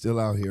people know we still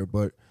out here.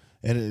 But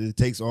it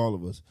takes all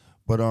of us.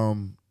 But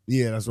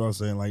yeah, that's what I was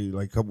saying.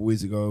 Like a couple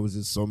weeks ago, it was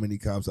just so many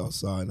cops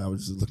outside, and I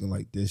was just looking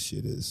like, this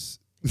shit is.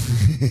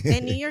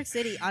 In New York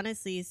City,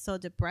 honestly, is so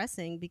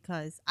depressing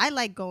because I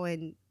like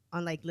going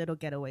on like little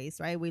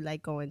getaways, right? We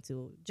like going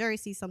to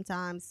Jersey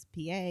sometimes,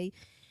 PA,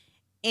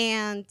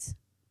 and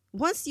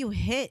once you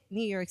hit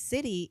New York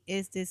City,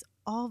 is this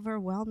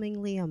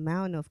overwhelmingly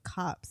amount of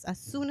cops as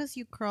soon as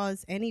you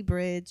cross any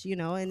bridge, you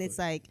know, and it's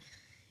like,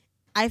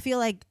 I feel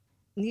like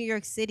New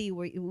York City,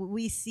 where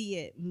we see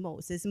it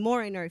most, is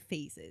more in our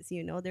faces,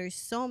 you know, there's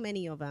so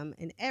many of them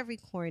in every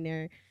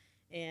corner,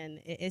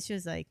 and it's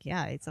just like,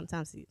 yeah,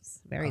 sometimes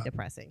it's very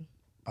depressing.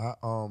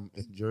 In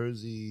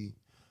Jersey,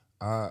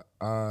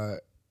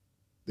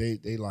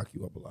 they lock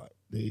you up a lot.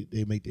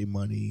 They make their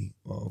money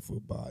for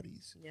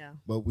bodies. Yeah.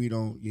 But we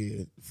don't.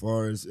 Yeah. As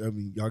far as, I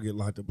mean, y'all get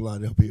locked up a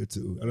lot up here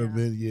too. I've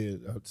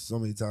been so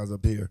many times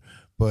up here,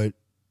 but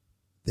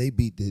they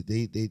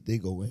they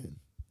go in.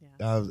 Yeah.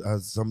 I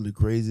was some of the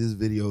craziest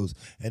videos,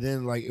 and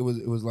then like it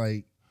was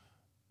like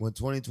when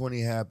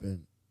 2020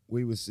 happened,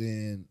 we were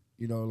seeing,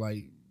 you know,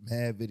 like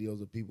mad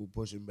videos of people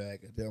pushing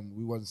back at them.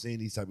 We wasn't seeing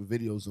these type of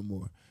videos no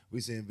more.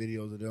 We seeing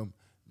videos of them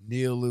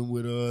kneeling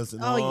with us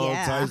and all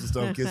types of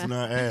stuff, kissing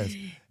our ass.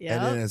 Yep.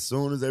 And then as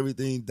soon as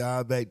everything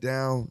died back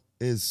down,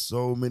 there's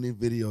so many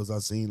videos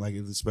I've seen, like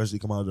especially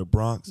come out of the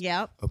Bronx,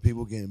 of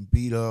people getting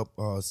beat up,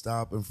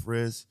 stop and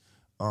frisk.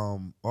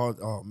 Oh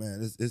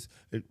man,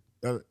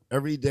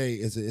 every day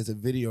it's a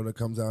video that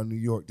comes out of New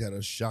York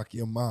that'll shock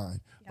your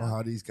mind on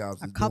how these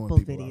cops are doing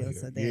people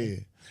videos out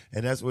here. Yeah,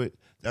 and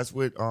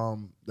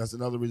that's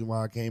another reason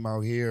why I came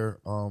out here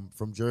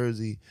from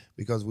Jersey,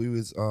 because we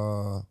was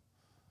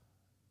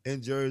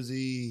in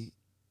Jersey.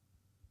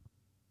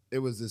 It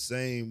was the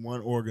same one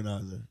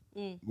organizer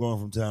going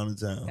from town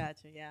to town.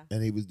 Gotcha, yeah.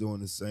 And he was doing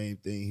the same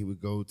thing. He would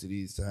go to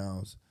these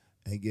towns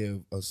and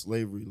give a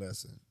slavery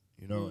lesson,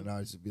 you know. And I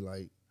used to be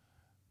like,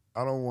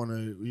 I don't want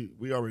to.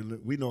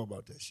 We know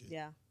about that shit.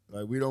 Yeah.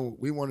 Like we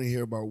want to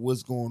hear about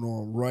what's going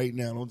on right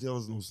now. Don't tell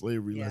us no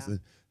slavery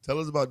lesson. Tell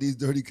us about these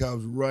dirty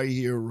cops right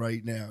here,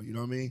 right now. You know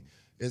what I mean?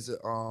 It's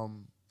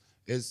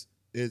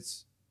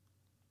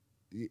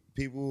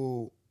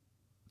people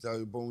tell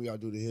you, boom, we gotta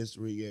do the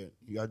history. Yeah,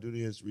 you gotta do the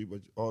history,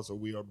 but also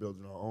we are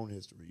building our own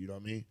history. You know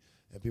what I mean?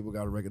 And people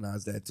gotta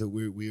recognize that too.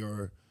 We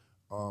are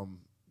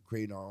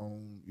creating our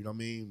own, you know what I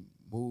mean,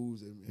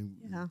 moves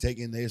and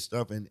taking their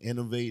stuff and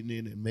innovating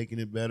it and making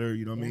it better,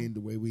 you know what I mean,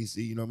 the way we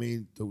see, you know what I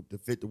mean, to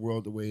fit the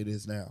world the way it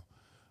is now.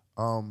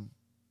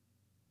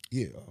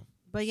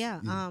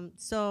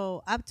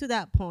 So up to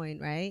that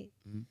point, right?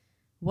 Mm-hmm.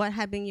 What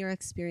have been your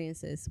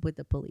experiences with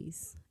the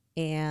police?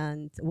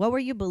 And what were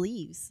your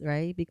beliefs,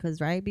 right? Because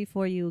right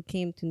before you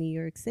came to New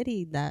York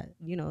City, that,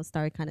 you know,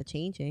 started kind of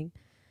changing.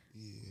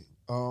 Yeah.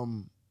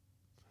 All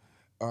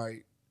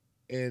right.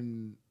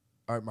 And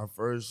my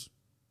first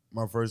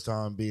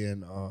time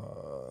being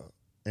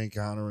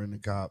encountering the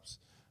cops,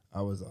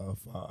 I was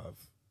 5.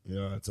 You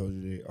know, I told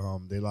you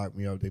they locked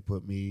me up. They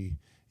put me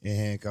in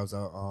handcuffs.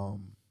 I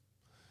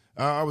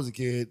was a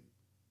kid,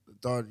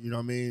 thought, you know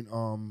what I mean,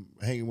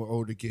 hanging with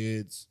older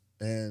kids,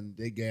 and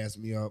they gassed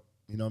me up,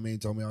 you know what I mean,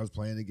 told me I was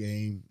playing the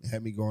game,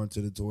 had me going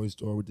to the toy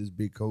store with this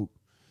big coat,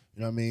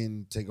 you know what I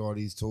mean, take all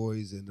these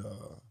toys, and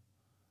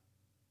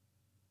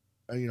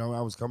you know,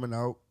 I was coming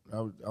out, I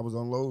was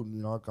unloading,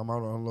 you know, I come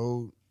out and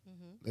unload,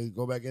 they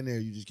go back in there,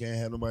 you just can't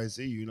have nobody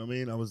see you, you know what I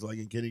mean? I was like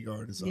in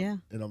kindergarten or something, Yeah.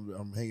 and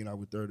I'm hanging out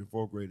with third and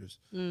fourth graders,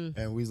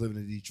 and we was living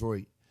in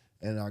Detroit,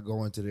 and I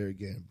go into there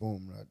again,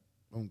 boom,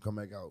 come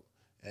back out.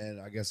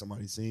 And I guess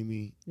somebody seen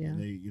me. Yeah. And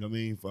they, you know what I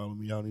mean, follow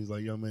me out. And he's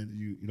like, yo, man,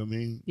 you know what I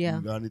mean? Yeah.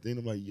 You got anything?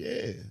 I'm like,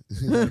 yeah.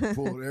 And I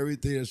pulled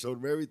everything and showed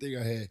him everything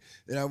I had.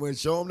 And I went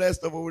show him that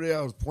stuff over there.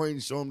 I was pointing,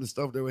 show him the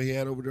stuff that he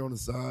had over there on the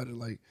side. And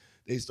like,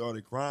 they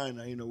started crying.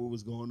 I didn't know what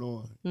was going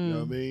on. You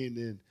know what I mean?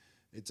 Then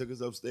they took us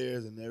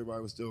upstairs and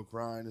everybody was still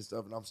crying and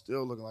stuff. And I'm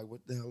still looking like,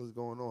 what the hell is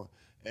going on?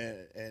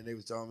 And they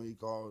was telling me,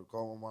 call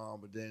my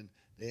mom. But then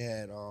they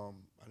had, I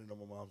didn't know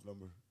my mom's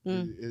number.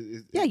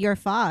 Yeah, you're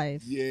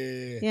 5.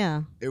 Yeah.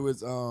 Yeah. It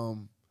was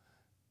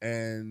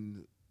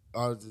and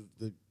I was you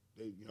know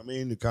what I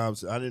mean, the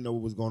cops, I didn't know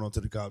what was going on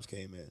till the cops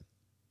came in.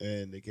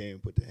 And they came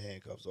and put the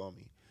handcuffs on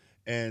me.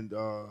 And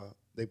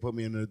they put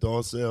me in an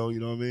adult cell,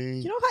 you know what I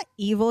mean? You know how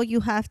evil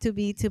you have to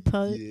be to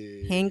put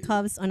Yeah.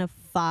 handcuffs on a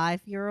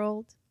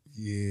 5-year-old?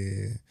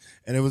 Yeah.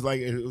 And it was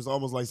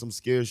almost like some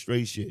scared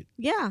straight shit.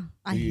 Yeah.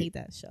 I Yeah. hate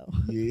that show.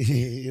 Yeah,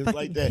 it was Fucking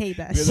like that. hate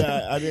that Because shit.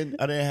 I didn't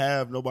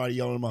have nobody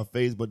yelling in my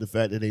face, but the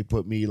fact that they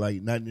put me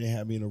like not they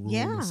have me in a room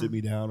Yeah. and sit me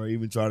down or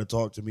even try to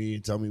talk to me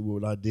and tell me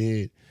what I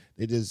did.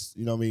 They just,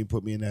 you know what I mean,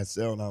 put me in that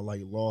cell and I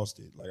like lost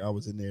it. Like I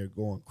was in there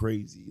going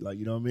crazy. Like,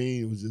 you know what I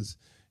mean? It was just,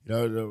 you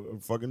know,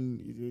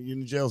 you're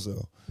in the jail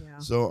cell. Yeah.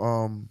 So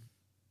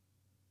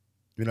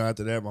you know,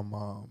 after that my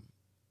mom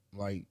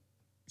like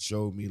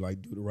showed me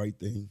like do the right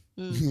thing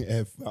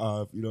at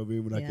 5, you know what I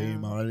mean? When I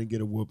came out, I didn't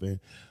get a whooping.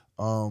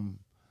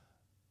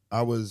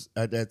 I was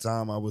at that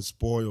time I was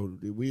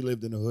spoiled. We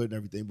lived in the hood and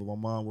everything, but my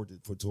mom worked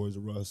for Toys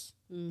R Us,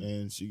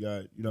 and she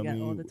got, you know what I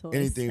got all mean, the toys.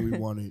 anything we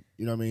wanted.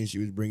 You know what I mean? She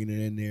was bringing it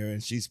in there,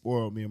 and she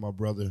spoiled me and my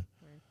brother.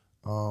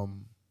 Right.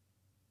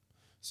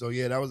 So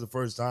yeah, that was the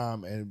first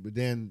time, but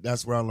then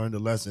that's where I learned the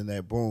lesson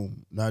that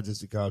boom, not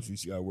just the cops, you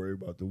got to worry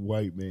about the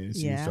white man.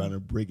 She was trying to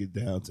break it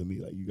down to me,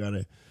 like you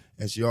gotta.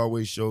 And she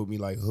always showed me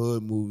like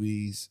hood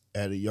movies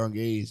at a young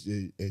age.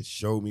 It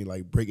showed me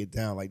like break it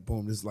down, like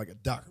boom, this is like a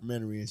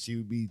documentary, and she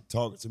would be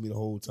talking to me the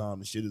whole time.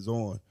 The shit is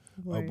on,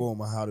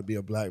 boom, on how to be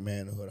a black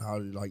man in the hood, how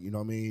to like, you know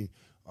what I mean,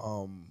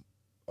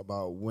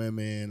 about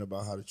women,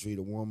 about how to treat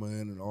a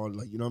woman, and all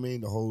like, you know what I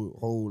mean, the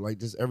whole like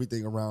just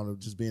everything around of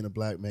just being a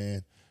black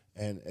man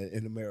and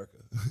in America.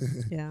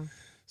 Yeah.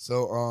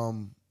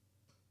 So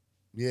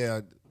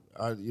yeah,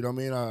 I you know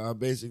what I mean, I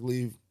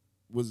basically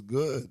was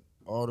good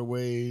all the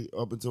way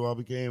up until I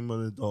became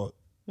an adult.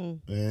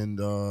 And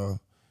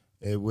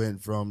it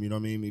went from, you know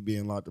what I mean, me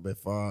being locked up at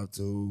 5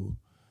 to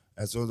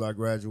as soon as I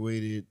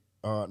graduated,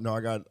 no,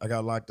 I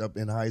got locked up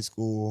in high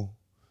school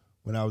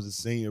when I was a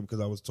senior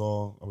because I was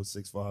tall. I was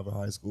 6'5" in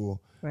high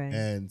school. Right.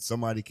 And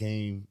somebody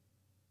came,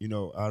 you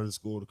know, out of the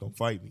school to come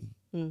fight me.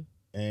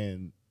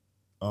 And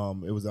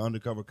it was an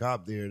undercover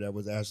cop there that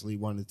was actually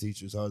one of the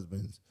teacher's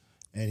husbands.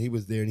 And he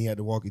was there and he had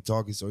the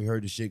walkie-talkie, so he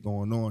heard the shit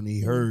going on.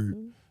 He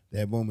heard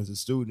that boom is a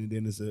student,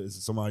 and then it's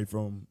somebody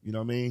from, you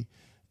know what I mean?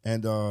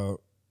 And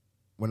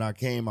when I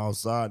came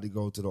outside to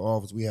go to the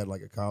office, we had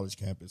like a college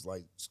campus,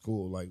 like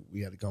school, like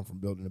we had to come from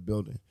building to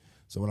building.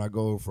 So when I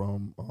go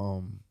from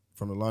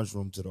the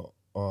lunchroom to the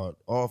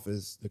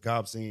office, the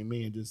cop seen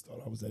me and just thought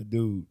I was that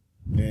dude.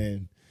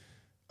 And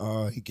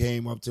he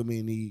came up to me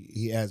and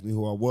he asked me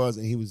who I was,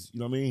 and he was, you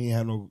know what I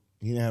mean?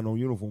 He didn't have no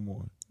uniform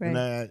on.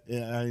 Right.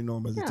 And I didn't know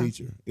him as a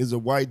teacher. It's a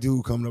white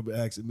dude coming up and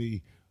asking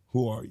me,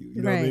 who are you?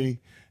 You know what I mean?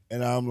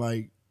 And I'm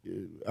like,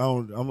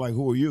 I'm like,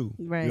 who are you?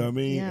 Right. You know what I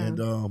mean? Yeah.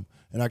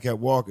 And I kept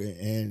walking,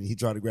 and he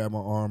tried to grab my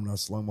arm, and I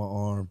slung my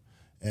arm,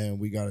 and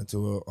we got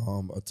into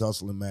a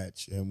tussling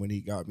match. And when he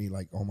got me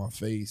like on my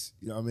face,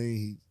 you know what I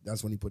mean?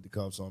 That's when he put the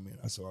cuffs on me, and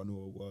that's how I knew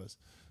who it was.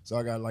 So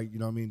I got like, you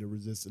know what I mean, the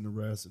resist and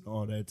arrest and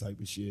all that type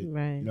of shit.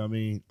 Right. You know what I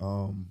mean?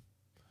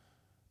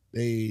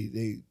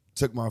 They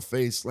took my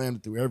face, slammed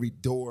it through every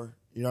door.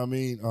 You know what I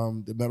mean?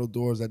 The metal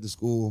doors at the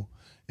school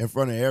in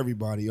front of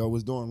everybody. I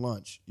was during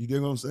lunch. You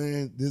get what I'm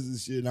saying? This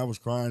is shit. And I was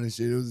crying and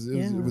shit. It was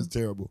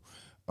terrible.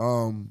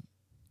 It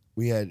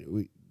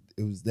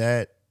was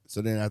that.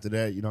 So then after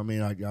that, you know what I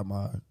mean? I got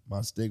my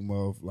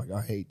stigma of like, I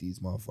hate these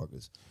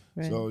motherfuckers.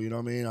 Right. So, you know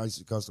what I mean? I used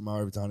to cuss them out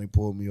every time they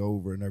pulled me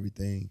over and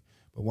everything.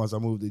 But once I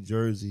moved to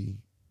Jersey,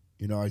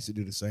 you know, I used to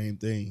do the same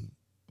thing.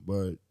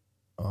 But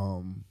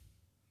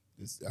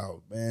it's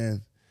out,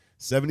 man.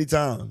 70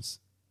 times.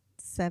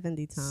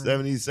 70 times.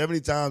 70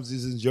 times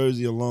just in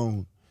Jersey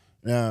alone.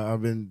 Now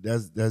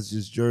that's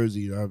just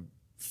Jersey.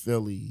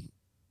 Philly,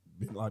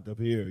 been locked up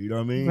here. You know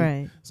what I mean?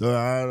 Right. So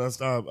I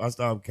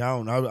stopped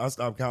counting. I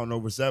stopped counting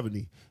over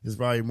 70. It's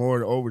probably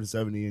more over the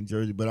 70 in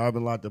Jersey. But I've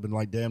been locked up in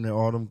like damn near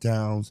all them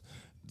towns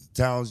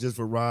just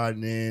for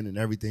riding in and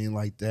everything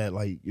like that.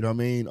 Like, you know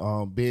what I mean?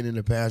 Being in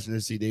the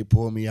passenger seat, they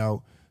pulled me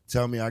out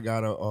tell me I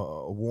got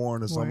a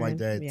warrant or something like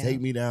Warrant, that, yeah. take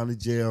me down to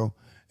jail,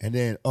 and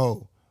then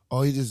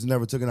he just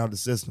never took it out of the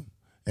system,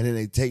 and then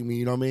they take me.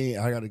 You know what I mean?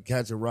 I got to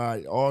catch a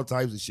ride, all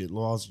types of shit,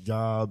 lost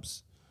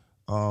jobs,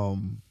 I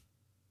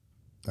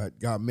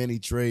got many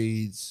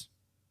trades.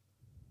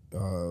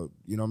 You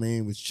know what I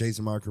mean? Was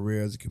chasing my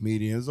career as a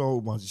comedian. There's a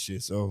whole bunch of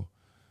shit. So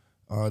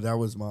that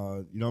was my,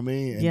 you know what I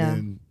mean? And Yeah.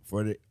 then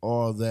for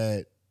all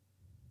that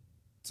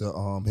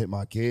to hit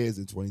my kids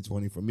in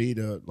 2020, for me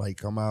to like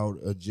come out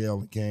of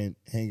jail and can't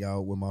hang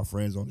out with my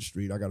friends on the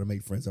street, I got to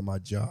make friends at my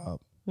job.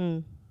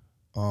 Mm.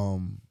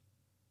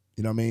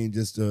 You know what I mean?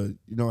 Just to,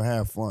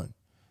 have fun.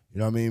 You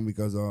know what I mean?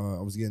 Because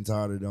I was getting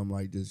tired of them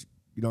like just,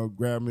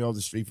 grab me off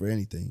the street for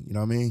anything. You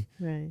know what I mean?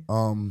 Right.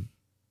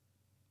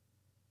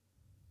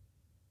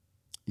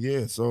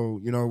 Yeah,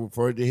 so,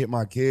 for it to hit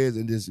my kids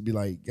and just be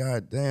like,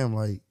 God damn,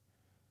 like,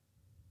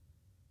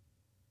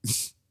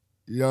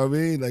 you know what I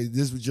mean? Like,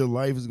 this is what your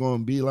life is going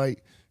to be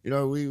like.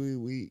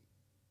 We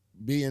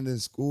being in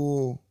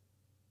school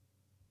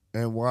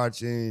and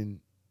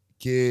watching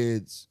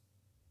kids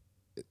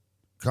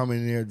coming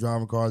in there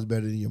driving cars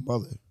better than your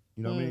mother.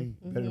 You know what I mean?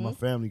 Better than my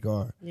family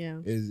car. Yeah.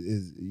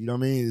 Is you know what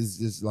I mean? It's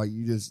just like,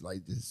 you just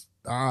like this,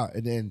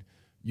 and then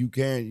you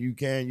can.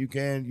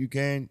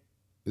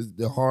 It's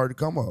the hard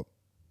come up.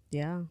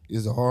 Yeah.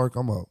 It's a hard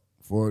come up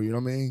for, you know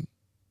what I mean?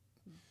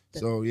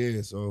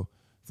 So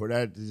for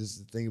that, just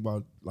to think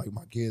about, like,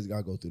 my kids got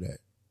to go through that.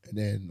 And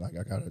then, like,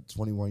 I got a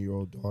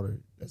 21-year-old daughter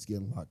that's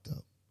getting locked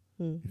up.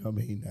 You know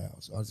what I mean, now?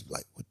 So I was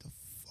like, what the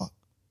fuck?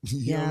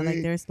 You know what I like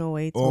mean? there's no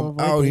way to I'm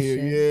avoid out this here,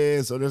 shit.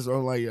 yeah. So that's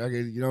I'm like, I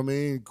could, you know what I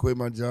mean? Quit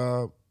my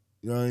job.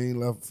 You know what I mean?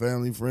 Left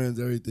family, friends,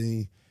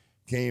 everything.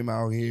 Came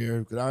out here.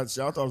 Because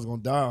I thought I was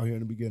going to die out here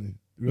in the beginning.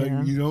 Like,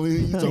 Yeah. you know what I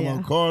mean? You talking Yeah.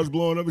 about cars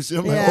blowing up and shit.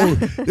 I'm Yeah.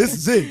 like, oh, this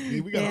is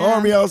it. We got an Yeah.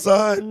 army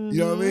outside. You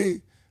know what I Mhm.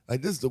 mean?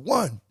 Like, this is the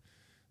one.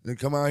 Then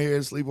come out here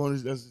and sleep on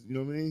this. That's, you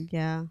know what I mean?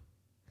 Yeah.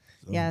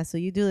 So, Yeah. So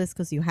you do this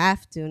because you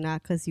have to,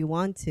 not because you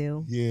want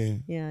to. Yeah.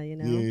 Yeah. You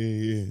know.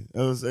 Yeah.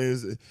 I was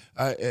saying,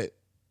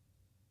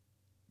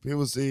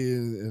 people see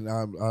and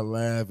I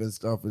laugh and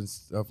stuff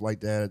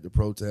like that at the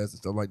protests and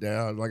stuff like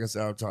that. Like I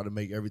said, I'm trying to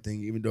make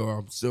everything, even though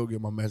I'm still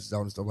getting my message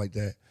out and stuff like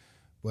that.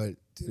 But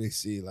do they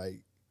see,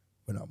 like,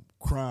 when I'm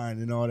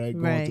crying and all that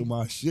going Right. through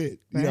my shit?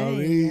 You Right. know what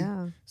I mean?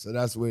 Yeah. So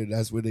that's where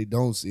they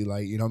don't see,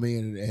 like, you know what I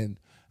mean? And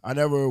I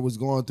never was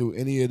going through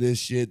any of this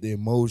shit, the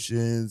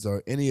emotions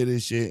or any of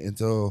this shit,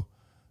 until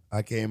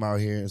I came out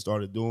here and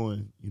started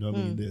doing, you know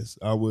what I mean, this.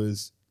 I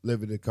was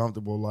living a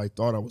comfortable life,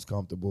 thought I was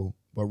comfortable,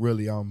 but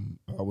really I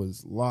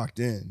was locked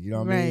in, you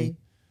know what I mean? Right.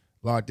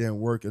 Locked in,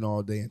 working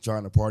all day and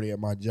trying to party at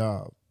my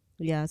job.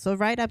 Yeah. So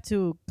right up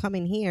to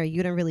coming here, you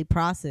didn't really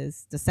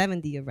process the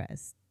 70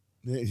 arrest.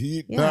 Nah,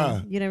 You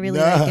didn't really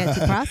like, get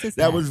to process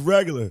that. That was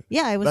regular.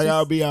 Yeah. It was Like, just,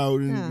 I'll be out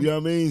and, yeah. you know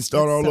what I mean?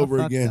 Start It's all so over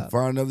fucked again, up.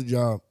 find another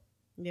job.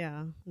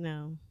 Yeah,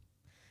 no.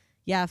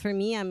 Yeah, for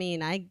me, I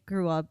mean, I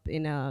grew up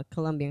in a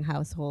Colombian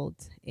household,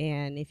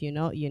 and if you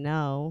know, you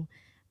know.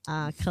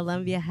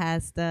 Colombia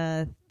has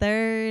the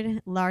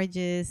third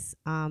largest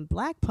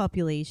black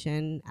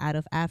population out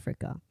of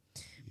Africa.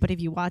 But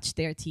if you watch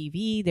their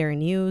TV, their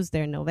news,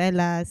 their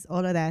novelas,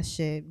 all of that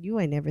shit, you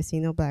ain't never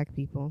seen no black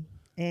people.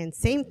 And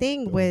same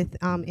thing with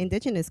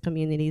indigenous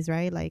communities,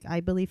 right? Like,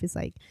 I believe it's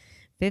like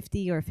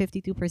 50 or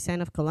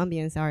 52% of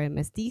Colombians are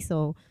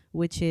mestizo,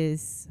 which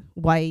is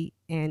white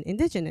and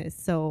indigenous.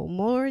 So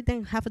more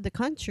than half of the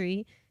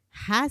country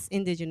has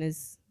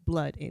indigenous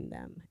blood in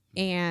them.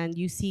 And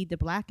you see the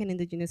black and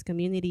indigenous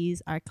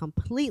communities are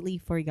completely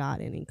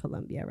forgotten in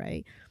Colombia,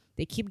 right?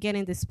 They keep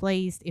getting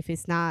displaced, if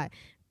it's not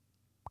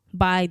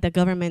by the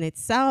government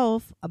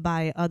itself,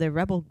 by other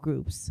rebel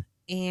groups.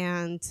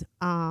 And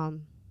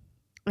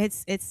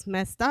it's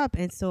messed up.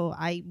 And so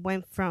I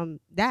went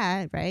from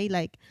that, right?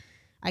 Like,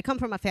 I come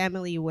from a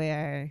family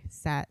where,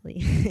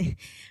 sadly,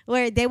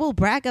 where they will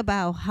brag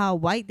about how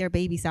white their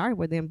babies are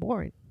when they're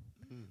born.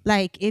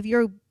 Like, if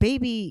you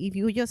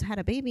just had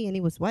a baby and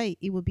it was white,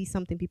 it would be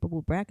something people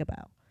will brag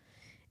about.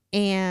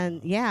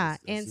 And yeah,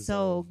 and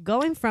so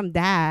going from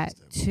that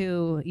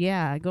to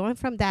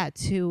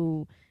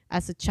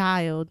as a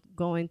child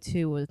going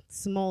to a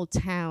small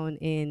town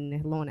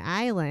in Long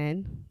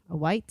Island, a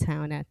white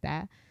town at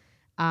that,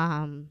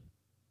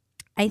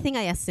 I think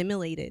I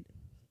assimilated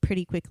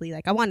pretty quickly.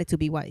 Like, I wanted to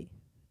be white.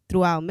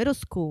 Throughout middle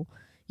school,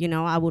 you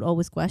know, I would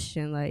always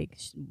question, like,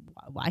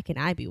 why can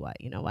I be white?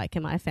 You know, why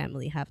can my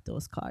family have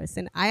those cars?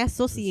 And I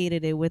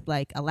associated it with,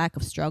 like, a lack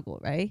of struggle,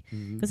 right?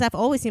 Because I've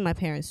always seen my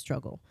parents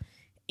struggle.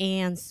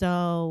 And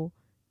so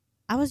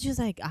I was just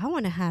like, I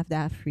want to have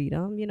that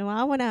freedom. You know,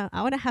 I want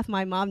to have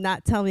my mom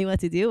not tell me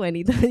what to do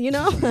anything, you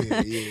know?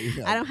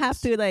 Yeah. I don't have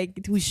to,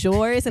 like, do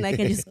chores, and I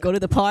can just go to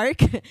the park.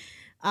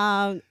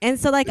 And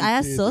so, like, I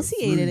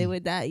associated it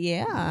with that.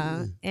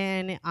 Yeah.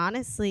 And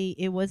honestly,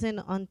 it wasn't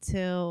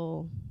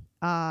until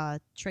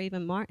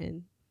Trayvon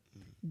Martin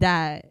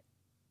that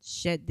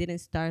shit didn't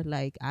start,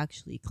 like,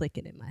 actually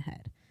clicking in my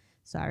head.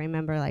 So I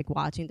remember, like,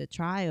 watching the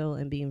trial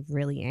and being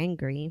really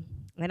angry.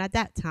 And at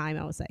that time,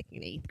 I was like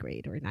in 8th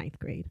grade or 9th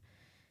grade.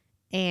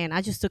 And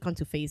I just took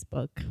onto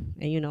Facebook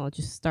and,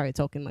 just started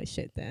talking my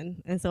shit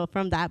then. And so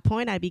from that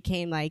point, I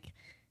became like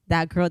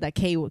that girl that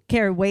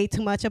cared way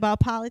too much about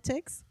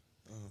politics.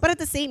 But at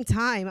the same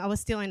time, I was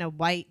still in a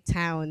white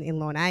town in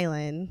Long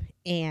Island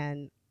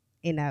and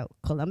in a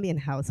Colombian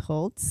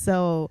household.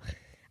 So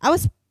I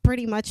was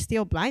pretty much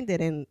still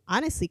blinded and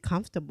honestly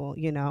comfortable,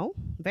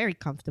 very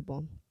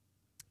comfortable.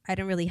 I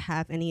didn't really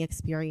have any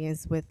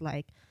experience with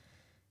like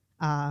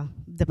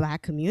the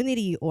Black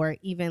community or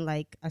even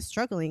like a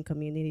struggling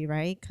community,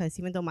 right? Because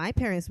even though my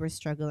parents were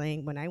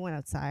struggling when I went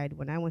outside,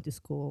 when I went to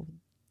school,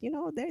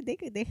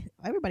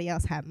 everybody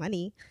else had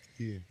money.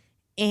 Yeah.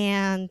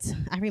 And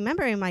I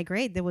remember in my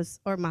grade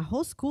my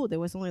whole school, there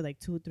was only like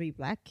 2-3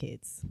 Black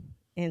kids.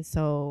 And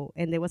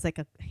there was like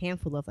a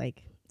handful of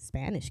like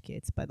Spanish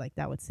kids, but like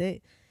that was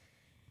it.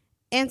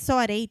 And so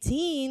at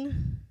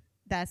 18,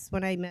 that's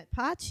when I met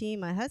Pachi,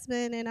 my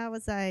husband, and I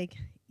was like,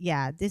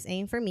 yeah, this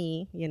ain't for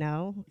me,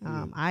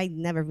 I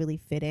never really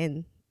fit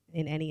in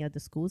any of the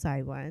schools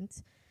I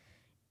went.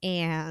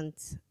 And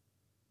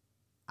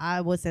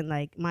I wasn't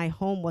like, my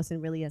home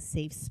wasn't really a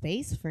safe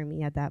space for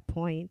me at that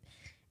point.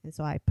 And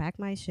so I packed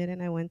my shit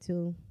and I went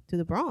to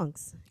the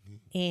Bronx.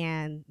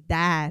 And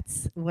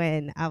that's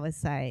when I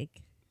was like,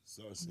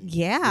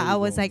 I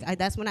was like,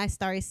 that's when I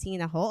started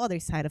seeing a whole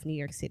other side of New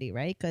York City,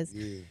 right? Because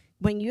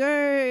when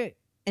you're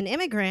an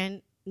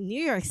immigrant,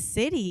 New York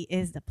City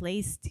is the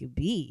place to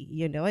be,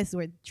 it's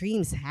where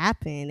dreams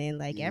happen and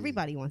like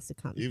everybody wants to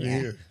come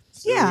here.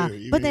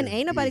 But then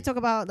ain't nobody talk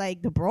about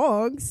like the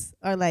Bronx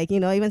or like,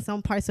 even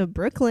some parts of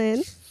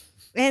Brooklyn.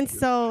 And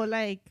so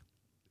like,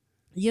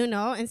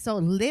 and so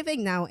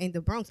living now in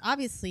the Bronx,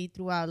 obviously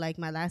throughout like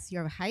my last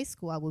year of high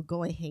school, I would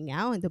go and hang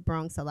out in the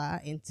Bronx a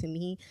lot. And to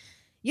me,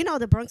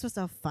 the Bronx was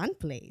a fun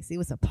place. It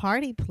was a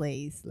party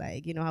place.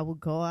 Like, I would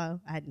go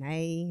out at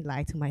night,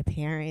 lie to my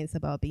parents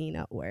about being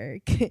at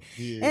work,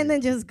 and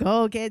then just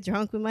go get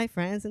drunk with my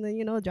friends and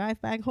then,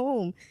 drive back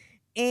home.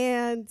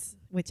 And,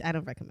 which I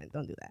don't recommend,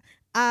 don't do that.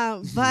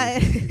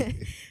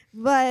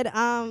 But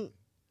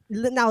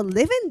now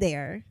living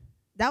there,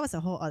 that was a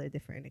whole other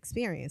different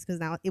experience because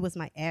now it was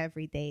my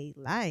everyday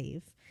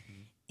life.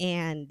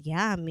 And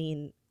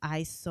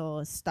I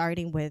saw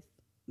starting with,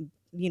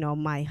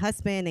 my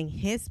husband and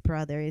his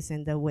brothers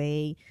and the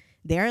way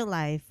their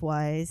life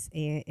was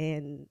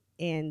and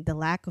the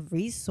lack of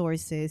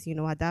resources.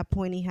 At that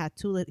point he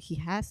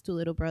has 2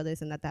 little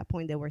brothers, and at that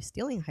point they were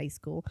still in high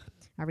school.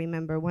 I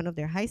remember one of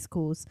their high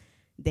schools,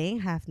 they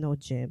didn't have no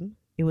gym.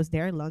 It was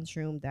their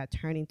lunchroom that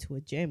turned into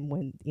a gym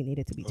when it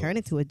needed to be turned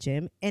into a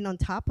gym. And on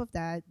top of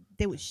that,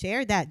 they would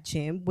share that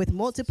gym with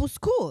multiple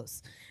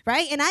schools,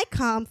 right? And I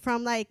come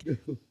from like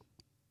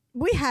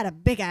we had a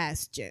big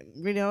ass gym,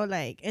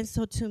 and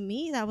so to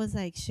me that was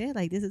like shit,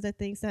 like this is the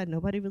things that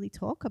nobody really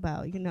talk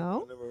about, I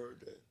never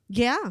heard that.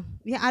 Yeah.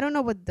 I don't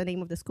know what the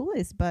name of the school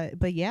is,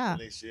 but yeah.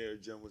 And they share a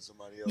gym with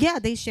somebody else. Yeah,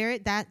 they share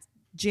that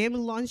gym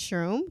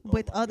lunchroom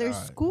with other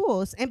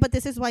schools, but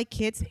this is why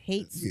kids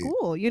hate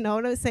school. You know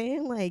what I'm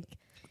saying? Like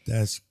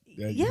that's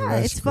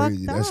it's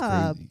fucked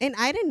up. And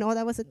I didn't know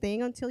that was a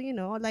thing until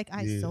like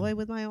I saw it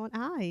with my own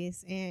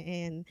eyes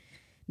and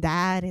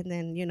that, and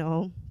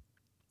then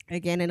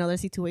again, another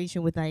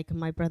situation with like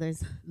my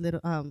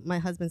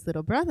husband's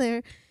little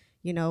brother,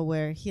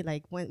 where he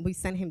like when we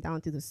sent him down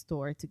to the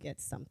store to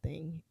get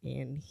something,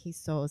 and he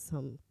saw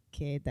some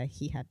kid that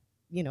he had,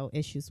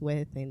 issues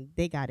with, and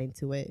they got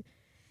into it.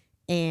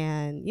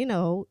 And,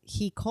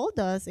 he called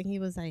us and he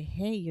was like,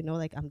 hey,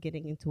 like I'm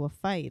getting into a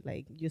fight,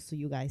 like just so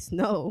you guys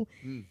know.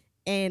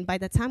 And by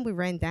the time we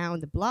ran down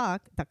the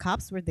block, the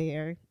cops were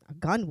there. A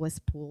gun was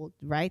pulled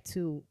right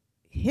to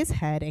his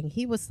head, and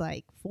he was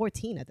like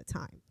 14 at the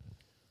time.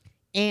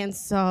 And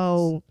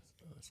so,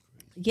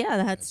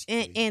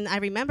 and I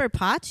remember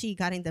Pachi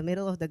got in the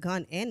middle of the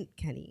gun and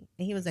Kenny,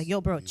 and he was like, yo,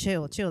 bro,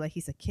 chill. Like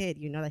he's a kid,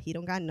 like he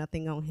don't got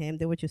nothing on him.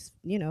 They were just,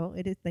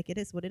 it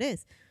is what it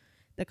is.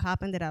 The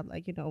cop ended up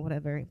like,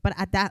 whatever. But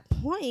at that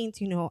point,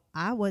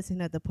 I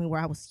wasn't at the point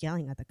where I was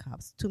yelling at the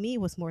cops. To me,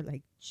 it was more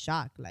like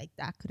shock. Like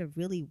that could have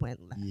really went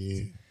left,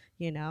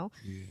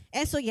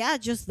 And so,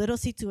 just little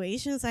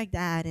situations like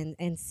that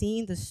and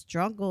seeing the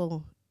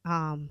struggle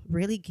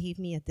really gave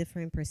me a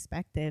different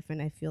perspective,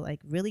 and I feel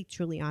like really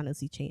truly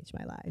honestly changed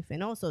my life.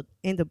 And also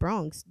in the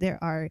Bronx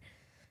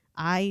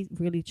I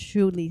really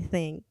truly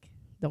think,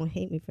 don't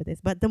hate me for this,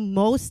 but the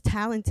most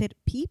talented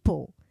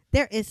people.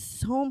 There is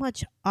so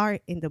much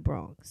art in the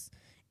Bronx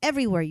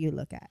everywhere you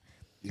look at.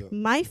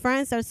 My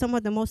friends are some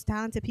of the most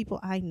talented people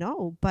I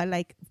know, but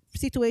like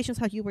situations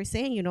how you were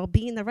saying,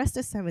 being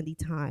arrested 70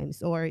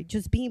 times or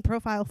just being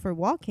profiled for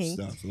walking,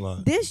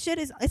 this shit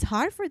it's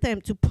hard for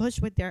them to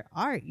push with their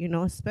art,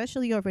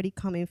 especially already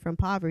coming from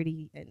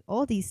poverty and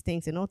all these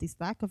things and all these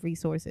lack of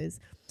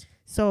resources.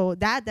 So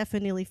that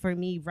definitely for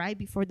me, right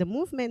before the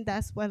movement,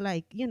 that's what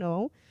I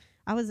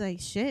was like,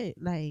 shit,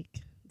 like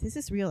this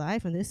is real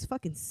life and this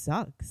fucking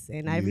sucks.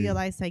 And I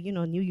realized that,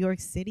 New York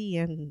City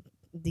and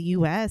the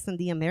US and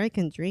the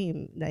American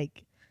dream,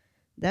 like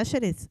that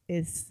shit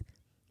is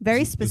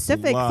very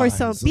specific for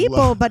some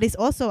people, but it's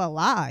also a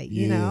lie,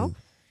 you know?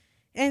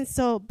 And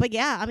so, but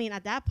yeah, I mean,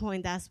 at that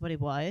point, that's what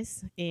it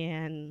was.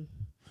 And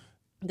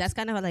that's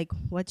kind of like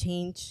what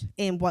changed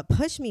and what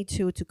pushed me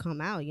to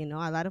come out. You know,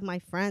 a lot of my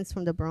friends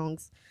from the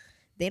Bronx,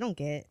 they don't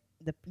get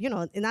the, you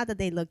know, not that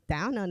they look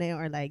down on it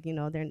or like, you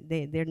know,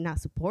 they're not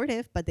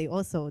supportive, but they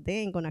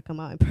ain't gonna come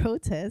out and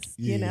protest,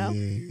 you know.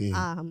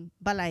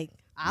 But like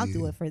I'll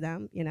do it for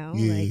them, you know,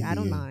 like I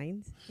don't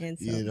mind. And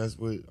so that's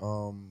what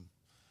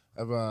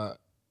ever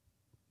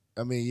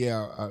I mean,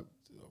 of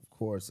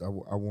course I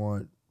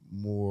want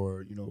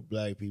more, you know,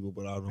 black people,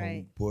 but I don't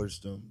Right. push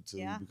them to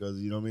Yeah.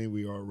 because you know what I mean,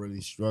 we are really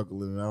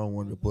struggling and I don't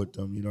want to put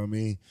them, you know what I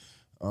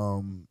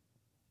mean,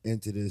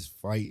 into this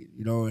fight,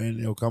 you know,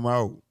 and they'll come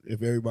out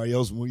if everybody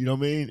else, you know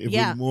what I mean? If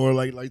Yeah. it's more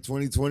like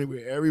 2020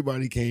 where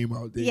everybody came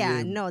out there.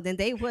 yeah, no, then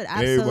they would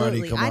Everybody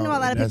absolutely. come I know out, a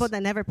lot of and people that's-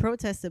 that never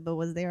protested but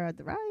was there at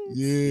the riots.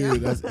 Yeah, you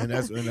know? that's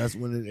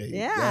when it.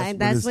 Yeah, and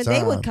that's when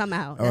they would come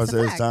out. I That's say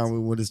a it's fact.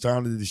 time when it's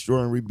time to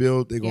destroy and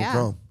rebuild, they gonna Yeah.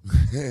 come.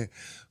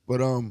 But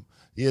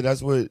yeah,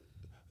 that's what.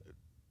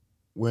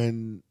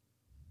 When,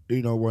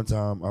 you know, one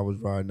time I was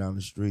riding down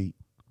the street,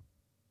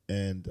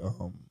 and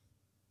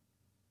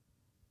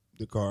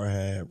the car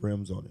had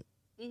rims on it.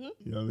 Mhm.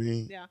 You know what I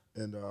mean? Yeah.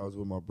 And I was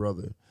with my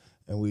brother,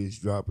 and we was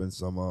dropping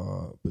some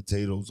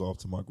potatoes off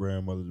to my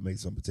grandmother to make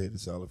some potato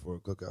salad for a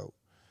cookout,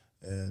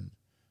 and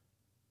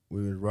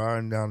we was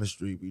riding down the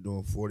street. We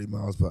doing 40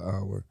 miles per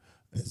hour.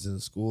 And it's in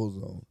the school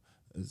zone.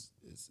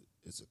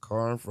 It's a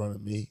car in front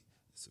of me.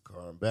 It's a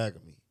car in back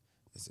of me.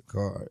 It's a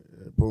car.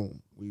 And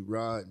boom. We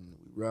riding,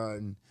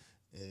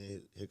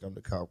 and here come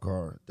the cop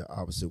car the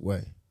opposite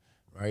way.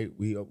 Right?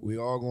 We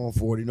all going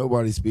 40.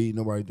 Nobody speeding.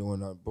 Nobody doing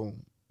nothing.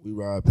 Boom. We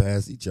ride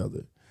past each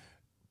other.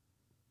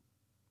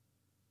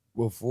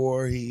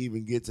 Before he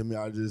even get to me,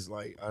 I just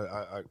like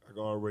I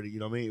already, you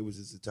know what I mean? It was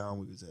just the town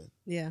we was in.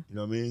 Yeah. You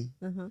know what I mean?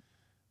 Uh-huh.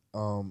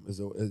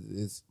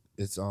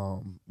 It's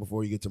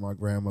before you get to my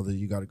grandmother,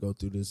 you got to go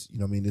through this. You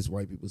know what I mean? This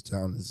white people's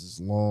town. This is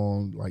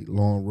long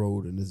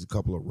road, and there's a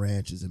couple of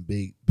ranches and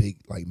big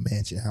like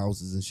mansion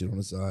houses and shit on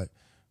the side.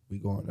 We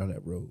going down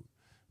that road.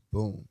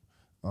 Boom.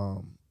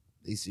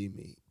 They see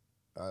me.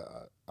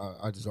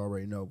 I just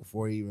already know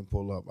before he even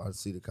pull up. I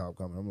see the cop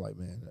coming. I'm like,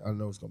 man, I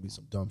know it's gonna be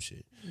some dumb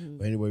shit.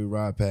 But anyway, we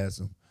ride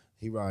past him.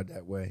 He ride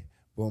that way.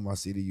 Boom. I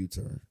see the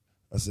U-turn.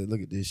 I said,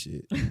 look at this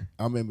shit.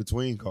 I'm in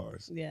between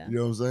cars. Yeah. You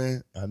know what I'm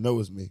saying? I know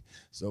it's me.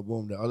 So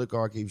boom, the other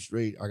car keeps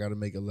straight. I got to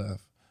make a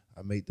left.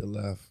 I make the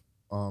left.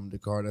 The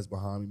car that's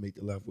behind me make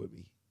the left with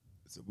me.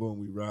 So boom,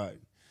 we ride.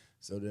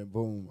 So then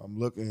boom, I'm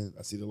looking.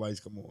 I see the lights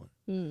come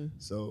on.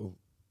 So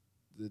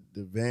the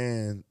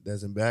van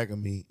that's in back of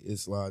me, it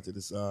slides to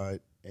the side,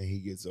 and he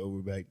gets over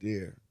back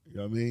there. You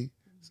know what I mean?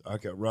 So I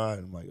kept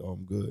riding. I'm like, oh,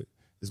 I'm good.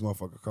 This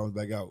motherfucker comes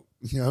back out.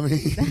 You know what I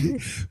mean?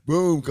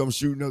 Boom, comes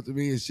shooting up to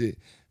me and shit.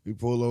 We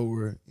pull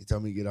over. He tell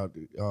me to get out.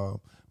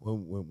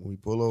 When we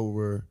pull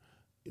over,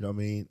 you know what I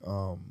mean?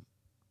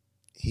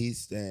 He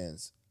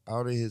stands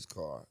out of his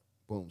car.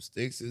 Boom,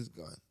 sticks his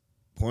gun.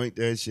 Point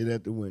that shit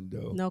at the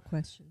window. No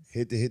questions.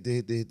 Hit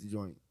the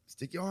joint.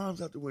 Stick your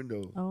arms out the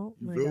window. Oh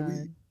You my feel God.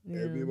 me? Yeah.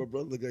 And me and my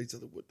brother look at each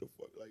other. What the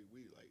fuck? Like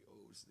we like, oh,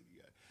 this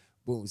nigga got.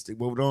 Boom, stick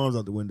both the arms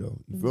out the window.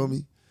 You feel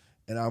me?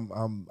 And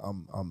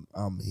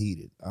I'm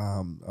heated.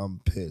 I'm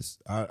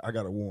pissed. I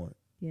got a warrant.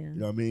 Yeah. You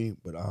know what I mean?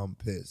 But I'm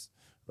pissed,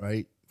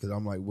 right? Because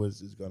I'm like, what's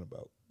this gun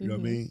about? You know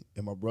what I mean?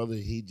 And my brother,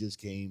 he just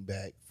came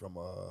back from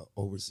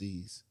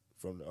overseas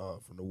from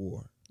the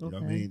war. You know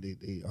what I Okay. mean?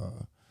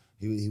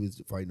 He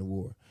was fighting the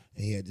war,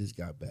 and he had just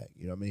got back.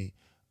 You know what I mean?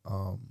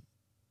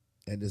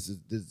 And this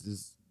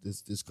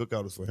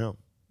cookout is for him.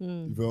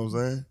 You feel what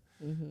I'm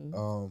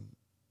saying?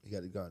 He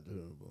got the gun.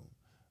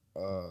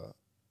 Boom.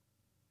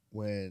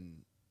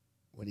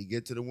 When he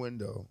get to the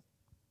window,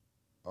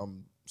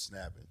 I'm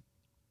snapping.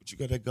 What you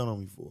got that gun on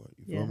me for?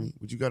 You feel Yeah. me?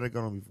 What you got that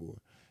gun on me for?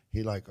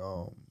 He like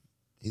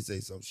he say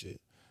some shit.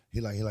 He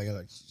like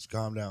just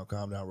calm down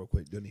real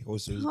quick. Then he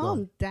holster his gun.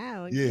 Calm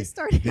down. Yeah. You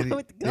started Then out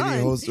with the Then he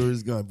gun. holster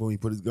his gun. Boom, he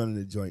put his gun in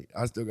the joint.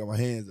 I still got my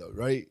hands up,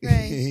 right?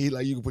 Right. He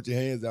like, you can put your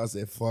hands out. I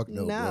said, fuck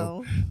no,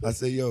 No. bro. I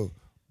said, yo,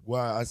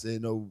 why? I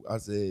said, no. I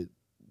said,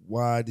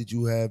 why did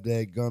you have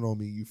that gun on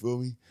me? You feel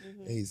me?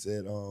 And he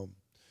said, no,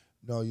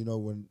 you know,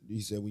 when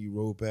when you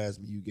rolled past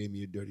me, you gave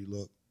me a dirty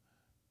look.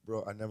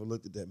 Bro, I never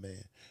looked at that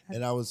man.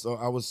 And I was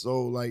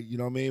so like, you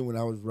know what I mean? When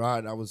I was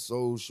riding, I was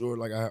so sure,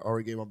 like I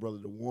already gave my brother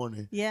the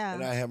warning. Yeah.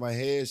 And I had my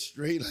head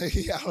straight, like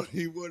I don't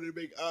even want to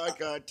make eye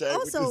contact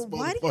with this Also, motherfucker.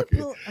 why did you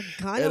pull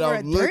a gun And over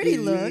I'm a dirty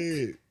looking,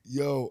 look?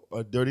 yeah. Yo,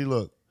 a dirty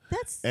look.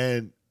 That's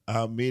And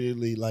I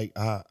immediately, like,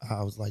 I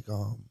was like,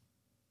 all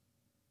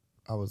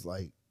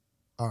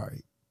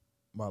right,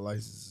 my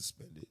license is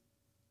suspended.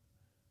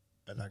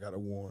 And I got a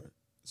warrant.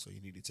 So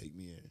you need to take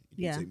me in. You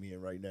need Yeah. to take me in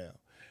right now.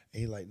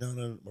 And he like,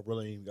 no, my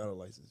brother ain't even got a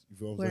license. You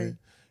feel what I'm Word. saying?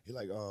 He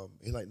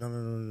like, no.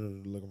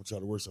 Look, I'm gonna try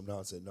to work something out.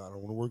 I said, no, I don't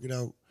want to work it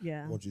out.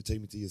 yeah. I want you to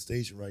take me to your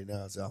station right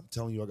now. I said, I'm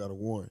telling you I got a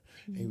warrant.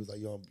 And he was like,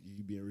 yo,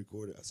 you being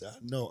recorded. I said,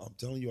 no, I'm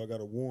telling you I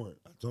got a warrant.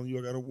 I'm telling you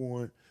I got a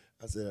warrant.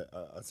 I said,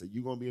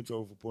 you're gonna be in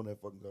trouble for pulling that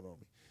fucking gun on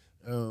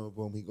me.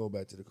 Boom, he go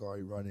back to the car,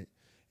 he run it.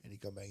 And he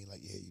come back, he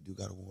like, yeah, you do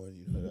got a warrant.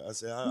 You know, I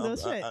said, No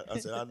shit. I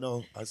said, I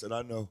know. I said,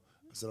 I know.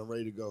 I said, I'm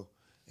ready to go.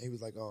 And he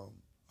was like,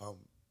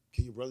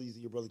 can you think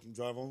your brother can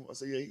drive home? I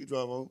said, yeah, he can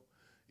drive home.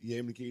 He gave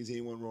him the keys. He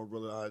ain't want to run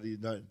brother ID,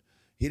 nothing.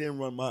 He didn't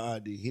run my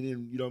ID. He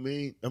didn't, you know what I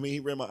mean? I mean, he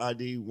ran my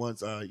ID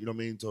once, you know what I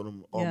mean, told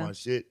him all my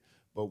shit.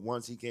 But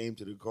once he came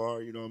to the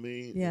car, you know what I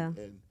mean? Yeah.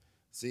 And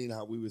seeing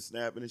how we was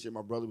snapping and shit,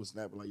 my brother was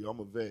snapping like, yo, I'm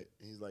a vet.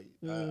 And he's like,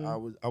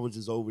 I was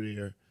just over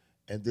there,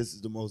 and this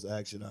is the most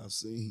action I've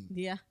seen.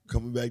 Yeah.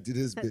 Coming back to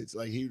this bitch.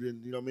 Like, he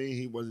didn't, you know what I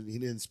mean? He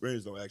didn't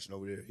experience no action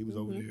over there. He was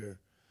over there.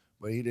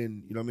 But he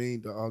didn't, you know what I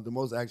mean? The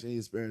most action he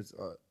experienced,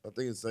 I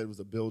think it said it was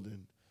a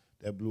building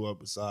that blew up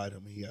beside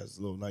him, and he has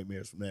little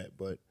nightmares from that.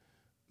 But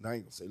I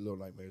ain't gonna say little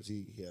nightmares.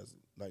 He has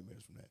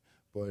nightmares from that.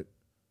 But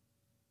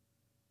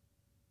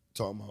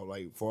talking about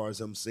like, far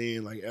as him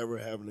seeing like ever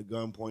having a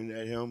gun pointed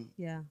at him,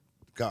 Yeah.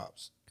 the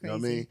cops. You know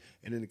what I mean?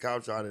 And then the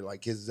cops tried to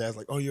like kiss his ass,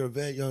 like, "Oh, you're a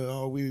vet, yo.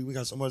 Oh, we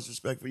got so much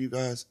respect for you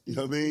guys." You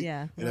know what I mean?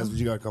 Yeah. And that's what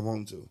you gotta come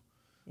home to.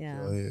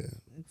 Yeah. So, yeah,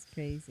 It's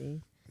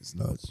crazy. it's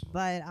nuts.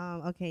 But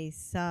okay,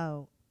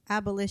 so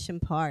Abolition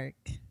Park,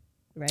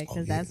 right?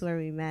 Because that's where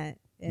we met,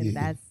 and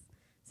that's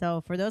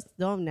so. For those who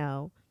don't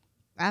know,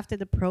 after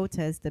the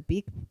protest, the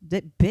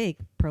big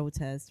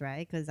protest,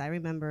 right? Because I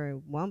remember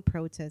one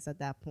protest at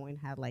that point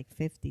had like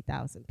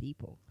 50,000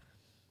 people.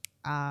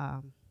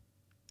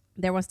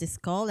 There was this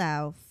call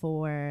out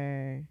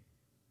for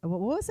what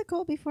was it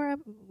called before?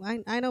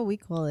 I know we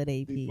call it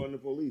AP. Defund the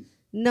police.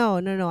 No.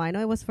 I know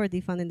it was for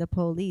defunding the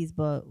police,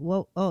 but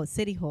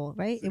City Hall,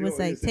 right? City it was Hall,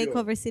 like yeah, City take Hall.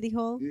 over City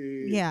Hall.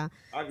 Yeah.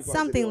 Occupy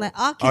Something City like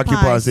Hall.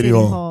 Occupy City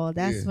Hall. Hall.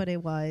 That's Yeah. what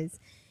it was.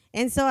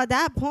 And so at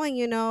that point,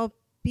 you know,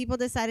 people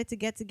decided to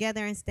get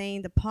together and stay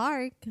in the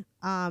park,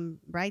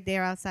 right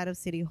there outside of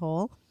City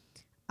Hall,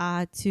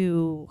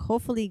 to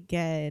hopefully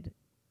get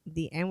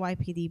the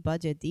NYPD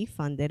budget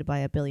defunded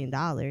by $1 billion,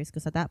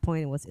 because at that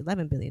point it was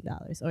 $11 billion,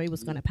 or it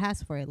was going to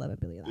pass for $11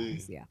 billion.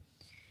 Yeah.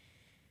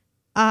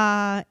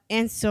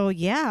 And so,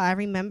 yeah, I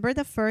remember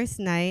the first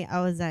night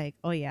I was like,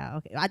 oh yeah,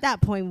 okay. At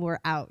that point we're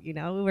out, you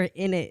know, we were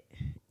in it.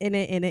 And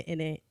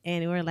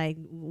we're like,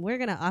 we're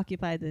going to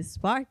occupy this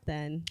park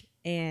then.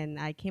 And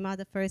I came out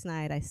the first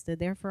night. I stood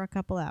there for a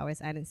couple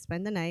hours. I didn't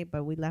spend the night,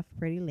 but we left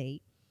pretty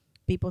late.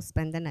 People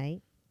spend the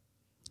night.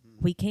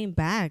 We came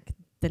back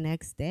the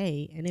next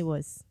day, and it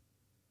was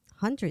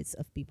hundreds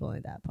of people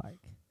in that park.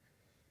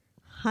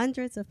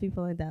 Hundreds of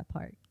people in that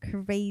park.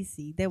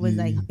 Crazy. There was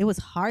like, it was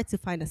hard to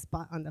find a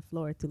spot on the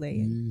floor to lay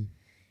in.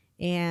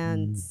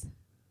 And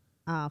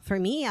for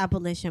me,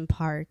 Abolition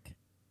Park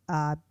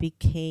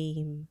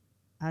became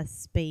a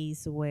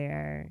space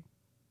where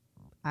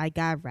I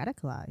got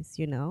radicalized,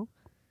 you know.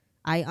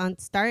 I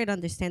started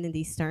understanding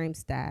these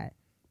terms that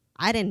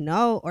I didn't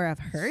know or have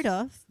heard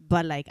of,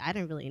 but like I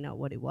didn't really know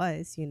what it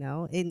was, you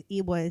know. And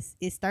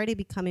it started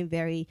becoming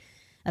very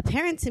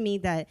apparent to me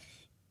that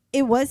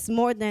it was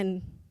more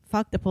than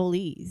fuck the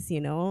police,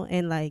 you know.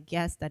 And like,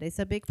 yes, that is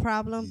a big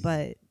problem,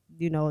 but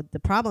you know, the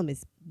problem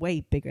is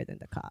way bigger than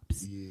the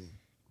cops. Yeah.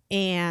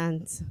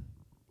 And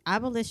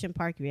Abolition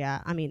Park,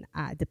 I mean,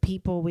 the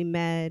people we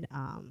met,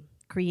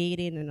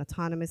 created an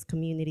autonomous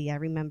community. I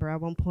remember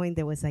at one point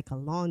there was like a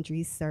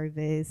laundry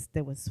service.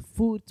 There was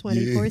food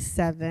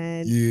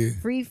 24/7,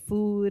 free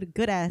food,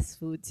 good ass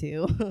food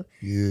too.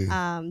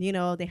 You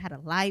know, they had a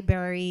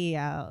library,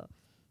 a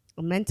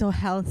mental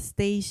health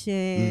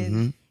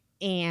station,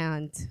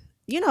 and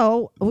you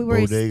know, we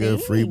were bodega,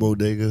 free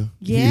bodega.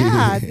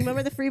 Yeah,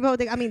 remember the free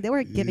bodega? I mean, they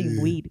were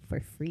giving weed for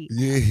free.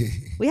 Yeah,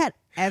 we had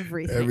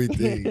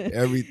everything.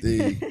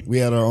 Everything. We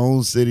had our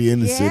own city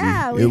in the city.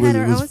 Yeah, we had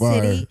our own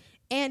fire. city.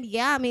 And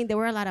yeah, I mean, there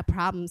were a lot of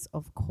problems,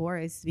 of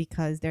course,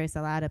 because there's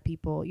a lot of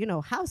people, you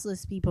know,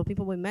 houseless people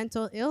with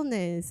mental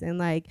illness. And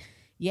like,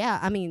 yeah,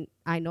 I mean,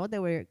 I know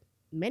there were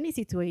many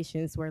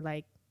situations where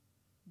like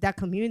that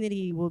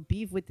community will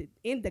be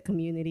in the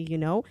community, you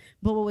know.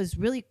 But what was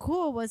really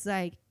cool was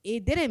like,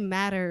 it didn't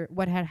matter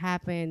what had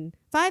happened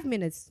 5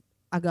 minutes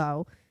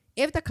ago.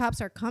 If the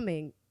cops are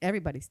coming,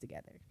 everybody's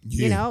together.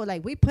 You know,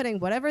 like we put in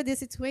whatever the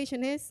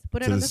situation is,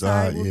 put it on the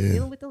side. We'll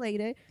deal with it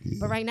later.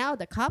 But right now,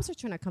 the cops are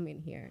trying to come in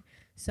here.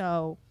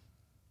 So,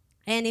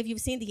 and if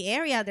you've seen the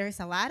area, there's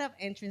a lot of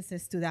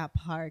entrances to that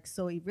park.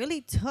 So it really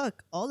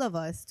took all of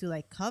us to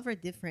like cover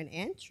different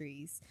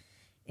entries.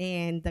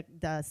 And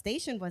the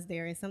station was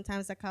there, and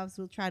sometimes the cops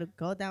will try to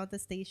go down the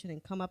station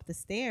and come up the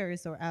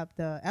stairs or up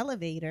the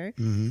elevator,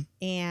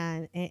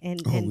 and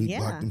we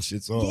blocked them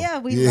shits off. Yeah,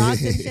 we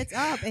blocked them shits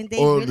up, and they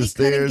or really the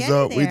stairs couldn't get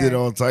up. there. We did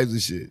all types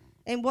of shit.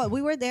 And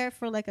we were there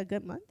for like a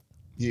good month.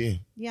 Yeah.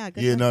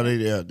 Good month.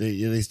 No,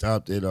 they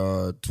stopped at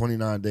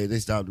 29 days. They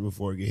stopped it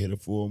before it get hit a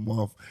full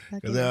month.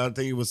 Because I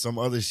think it was some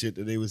other shit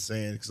that they was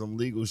saying, some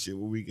legal shit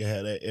where we could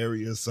have that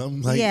area,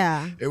 something like.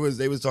 Yeah. They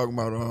was talking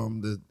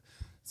about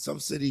some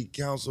city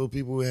council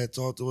people who had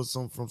talked to us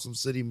from some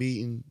city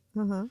meeting.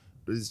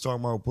 He's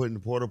talking about putting the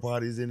porta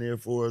potties in there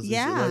for us and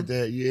Yeah. shit like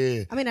that.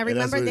 Yeah. I mean, I And that's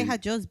remember what they he-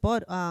 had just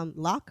bought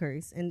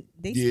lockers, and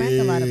they spent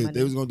a lot of money.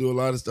 They was gonna do a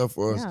lot of stuff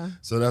for us. Yeah.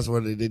 So that's why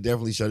they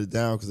definitely shut it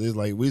down because it's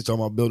like we was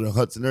talking about building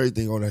huts and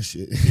everything on that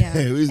shit. Yeah.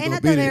 we was And gonna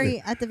at be the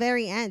there.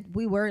 very end,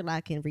 we were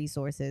lacking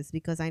resources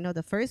because I know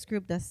the first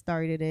group that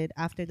started it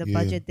after the Yeah.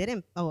 budget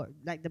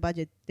the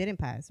budget didn't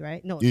pass,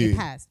 right? No, Yeah. it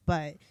passed,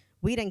 but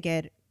we didn't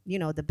get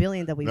the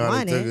billion that we No,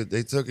 wanted.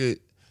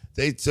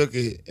 They took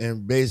it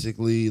and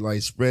basically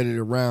like spread it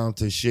around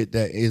to shit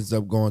that ends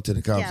up going to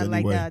the cops Yeah,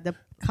 anyway. like the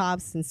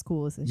cops in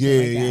schools and yeah, shit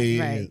like yeah, that.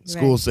 yeah, Right.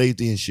 School right.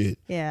 safety and shit.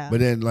 Yeah. But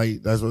then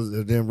like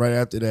then right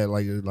after that,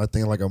 like I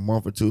think like a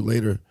month or two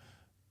later,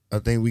 I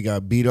think we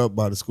got beat up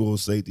by the school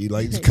safety.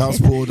 Like the cops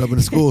pulled up in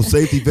the school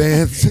safety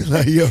vans.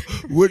 Like, yo,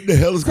 what the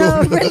hell is So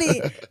going on? really,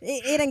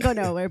 it didn't go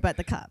nowhere but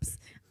the cops.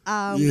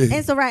 Yeah.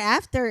 And so right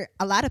after,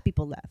 a lot of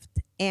people left.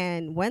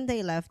 And when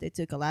they left, it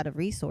took a lot of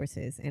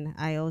resources. And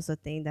I also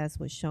think that's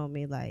what showed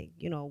me, like,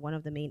 one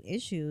of the main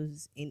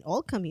issues in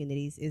all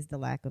communities is the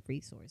lack of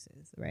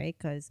resources, right?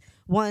 Because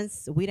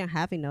once we didn't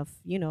have enough,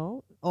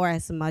 or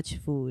as much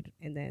food,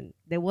 and then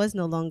there was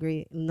no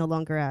longer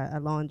a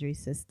laundry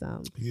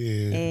system.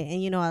 Yeah.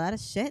 And a lot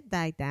of shit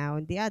died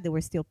down. Yeah, there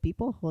were still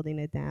people holding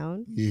it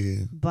down.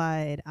 Yeah.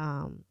 But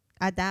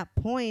at that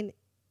point,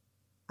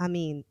 I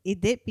mean,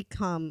 it did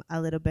become a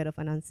little bit of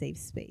an unsafe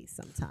space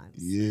sometimes.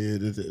 Yeah,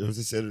 they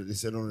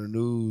said on the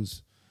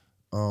news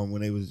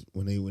when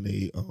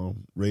they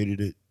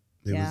raided it,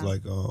 there Yeah. was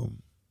like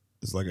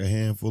it's like a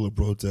handful of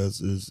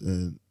protesters,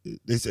 and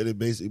they said it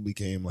basically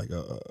became like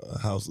a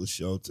houseless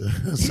shelter.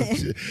 Or some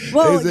shit.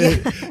 Well,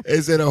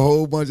 They said a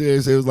whole bunch of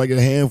it was like a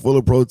handful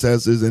of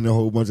protesters and a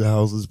whole bunch of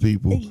houseless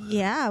people.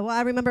 Yeah, well,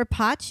 I remember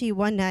Pachi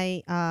one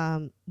night.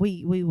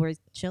 We were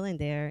chilling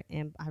there,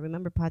 and I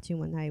remember Pachi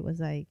one night was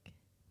like,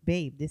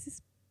 "Babe, this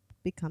is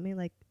becoming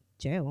like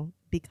jail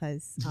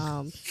because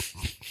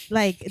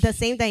like the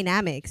same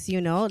dynamics,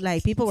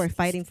 like people were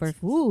fighting for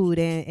food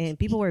and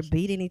people were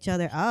beating each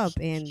other up,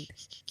 and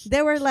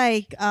they were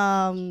like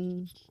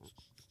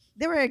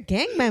they were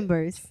gang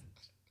members."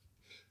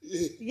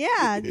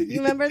 Yeah, you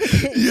remember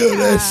that? Yo,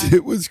 that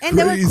shit was and crazy.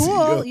 they were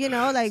cool, yo.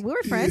 like we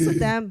were friends with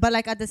them, but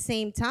like at the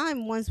same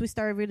time, once we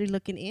started really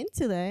looking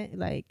into that,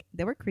 like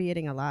they were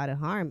creating a lot of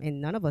harm,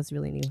 and none of us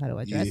really knew how to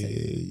address it.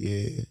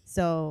 Yeah.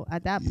 So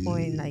at that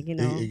point, like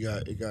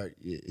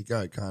it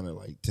got kind of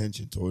like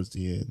tension towards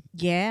the end.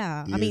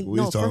 yeah, Yeah, I mean, we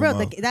no, was for talking real.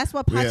 about- That's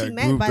what We Pachi had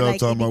meant grouped by up like it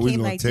talking about we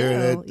became was gonna like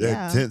tear jail. that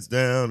Yeah, tents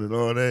down and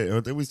all that. I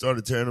think we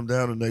started tearing them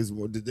down the next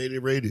one. The day they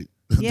raided.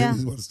 I Yeah. think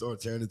we was going to start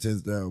tearing the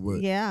tents down.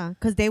 But yeah,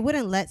 because they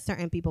wouldn't let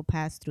certain people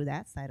pass through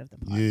that side of the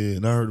park. yeah,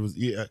 and I heard it was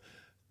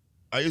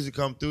I used to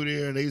come through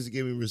there and they used to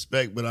give me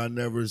respect, but I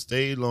never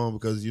stayed long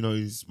because you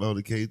smell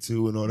the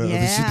K2 and all that other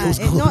shit. That was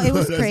going No, it on.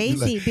 was That's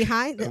crazy. like,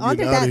 Behind I'm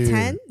under getting outta that here.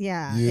 tent, it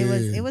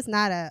Yeah. was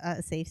not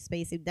a safe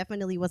space. It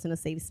definitely wasn't a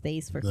safe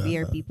space for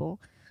queer people.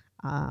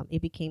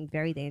 It became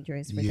very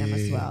dangerous for them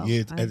as well.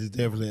 Yeah, and it's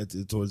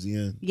definitely towards the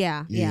end.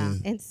 Yeah.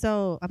 And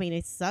so, I mean,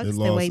 it sucks They the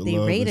lost way the they love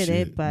and rated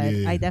shit. it, but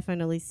Yeah. I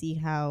definitely see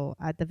how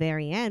at the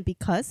very end,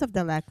 because of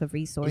the lack of It's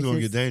resources, going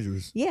to get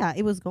dangerous. yeah,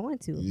 it was going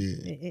to.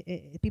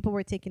 Yeah. People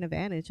were taking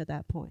advantage at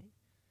that point.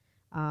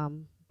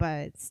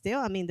 But still,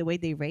 I mean, the way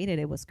they rated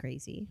it was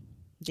crazy.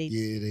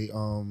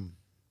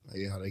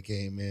 How they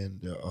came in.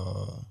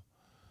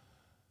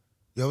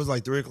 That was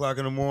like 3:00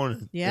 in the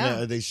morning. Yeah.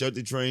 And they shut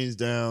the trains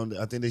down.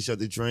 I think they shut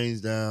the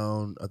trains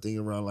down. I think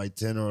around like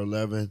 10 or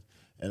 11,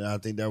 and I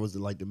think that was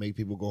to make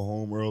people go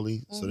home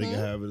early so they can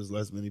have it as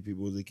less many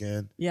people as they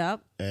can.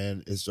 Yep.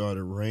 And it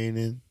started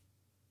raining,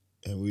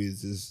 and we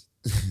was just.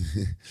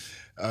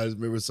 I just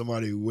remember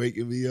somebody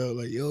waking me up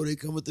like, "Yo, they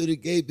coming through the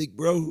gate, big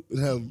bro."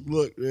 And I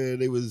looked, man,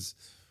 they was.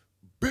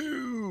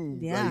 Boom!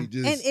 Yeah. Like,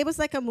 just, and it was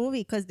like a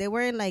movie because they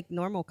weren't like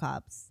normal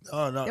cops.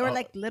 no, They were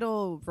like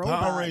little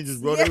robots. Power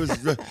Rangers, bro.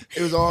 Yeah.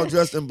 It was all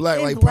dressed in black,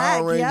 In like black,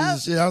 Power Rangers yep.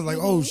 and shit. I was like,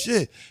 oh Mhm.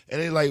 shit,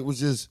 and they was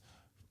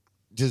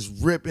just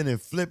ripping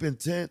and flipping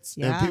tents,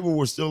 Yeah. and people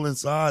were still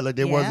inside, like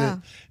they Yeah.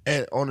 wasn't.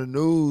 And on the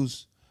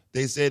news,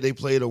 they said they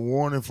played a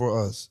warning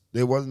for us.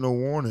 There wasn't no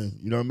warning.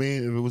 You know what I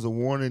mean? If it was a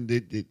warning,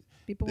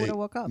 People would have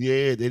woke up.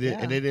 yeah, they didn't,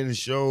 Yeah. and they didn't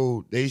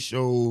show. They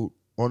showed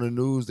on the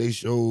news. They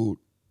showed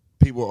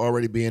people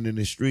already being in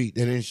the street.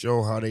 They didn't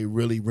show how they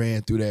really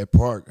ran through that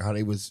park. How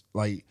they was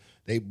like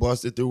they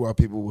busted through while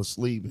people were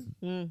sleeping,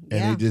 and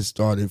Yeah. they just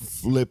started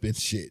flipping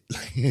shit.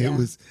 Like, Yeah.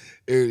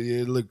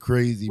 it looked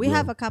crazy. We bro.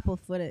 have a couple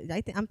footage.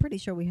 I'm pretty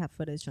sure we have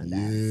footage on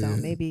that. Yeah.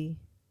 So maybe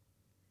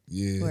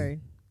yeah.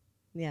 word.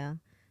 Yeah.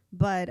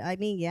 But I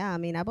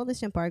mean,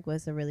 Abolition Park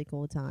was a really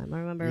cool time. I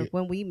remember Yeah.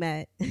 when we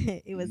met,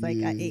 it was like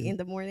at 8 Yeah. in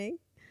the morning.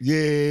 Yeah,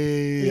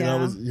 and Yeah. I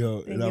was And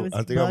and he was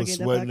I think I was bugging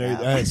the sweating. fuck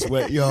out. I had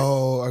sweat.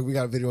 Yo, we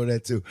got a video of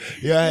that too.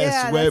 Yeah, I had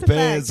Yeah, that's a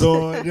sweatpants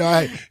fact.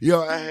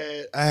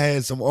 on. I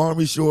had some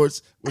army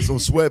shorts with some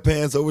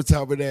sweatpants over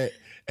top of that,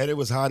 and it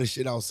was hot as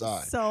shit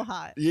outside. So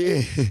hot.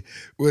 Yeah,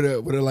 with a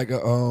like a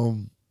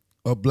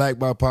a black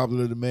by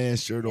popular demand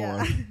shirt Yeah.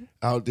 on,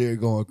 out there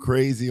going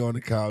crazy on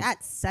the couch.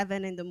 At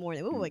 7 in the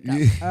morning. We would wake up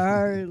Yeah.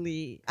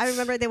 early. I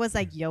remember there was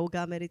like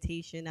yoga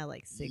meditation at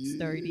like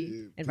 6:30.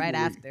 Yeah, And right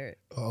people wake- after,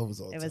 Oh, it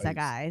was all it was types.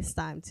 like, it's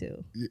time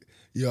to.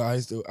 Yo, I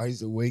used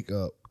to wake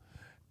up,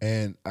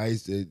 and I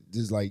used to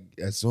just like,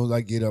 as soon as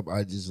I get up,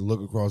 I just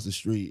look across the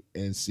street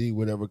and see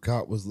whatever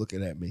cop was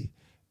looking at me,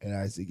 and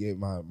I used to get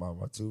my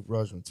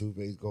toothbrush, my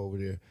toothpaste, go over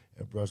there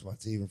and brush my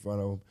teeth in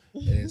front of them,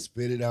 and then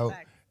spit it out.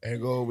 Facts. And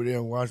go over there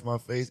and wash my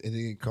face, and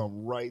then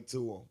come right to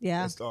them.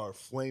 Yeah. And start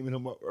flaming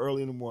them up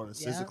early in the morning,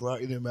 6 Yeah. o'clock.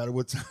 It didn't matter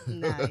what time.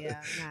 Nah,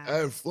 yeah,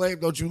 nah. I flame.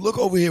 Don't you look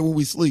over here when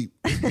we sleep?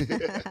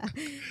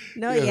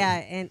 No, Yeah. yeah.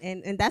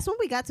 And that's when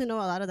we got to know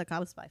a lot of the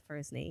cops by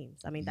first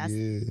names. I mean, that's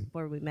Yeah,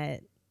 where we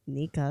met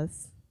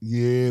Nikas.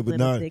 yeah, but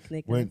Little not Dick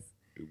Nikas.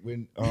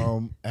 when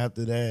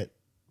after that.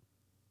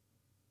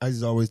 I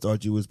just always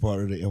thought you was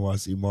part of the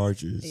NYC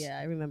marchers. Yeah,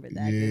 I remember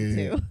that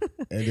Yeah. too.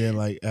 And then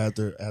like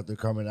after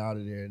coming out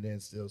of there and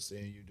then still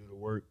seeing you do the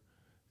work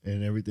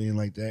and everything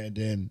like that. And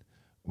then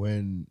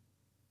when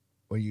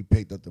you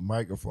picked up the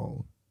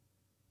microphone,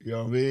 you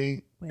know what I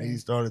mean? And you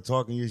started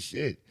talking your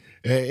shit.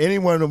 And any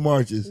one of the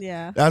marches.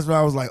 Yeah. That's when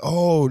I was like,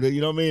 oh, you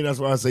know what I mean? That's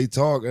why I say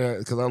talk,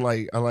 because I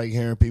like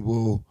hearing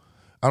people.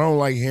 I don't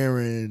like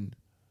hearing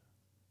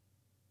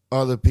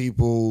other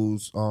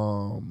people's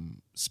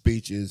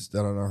speeches that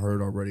I done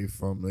heard already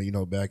from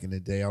back in the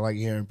day. I like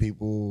hearing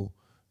people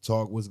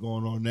talk what's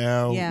going on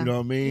now. Yeah. You know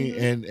what I mean?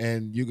 Mhm.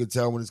 And you can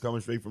tell when it's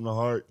coming straight from the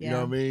heart. Yeah. You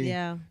know what I mean?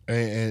 Yeah.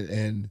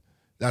 And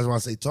that's why I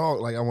say talk.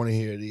 Like I want to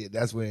hear it.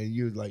 That's when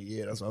you was like,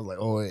 yeah. That's why I was like,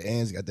 oh,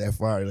 Ann's got that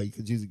fire. Like,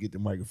 could you just get the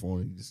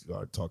microphone and just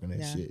start talking that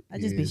Yeah. shit? I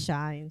just be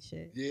shy and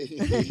shit.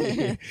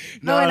 Yeah.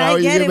 But when I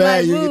you get in my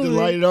mad, you get to mood,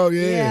 light it up.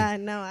 Yeah. Yeah,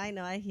 no, I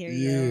know. I hear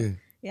Yeah. you.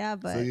 Yeah,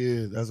 but So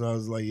yeah, that's why I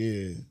was like,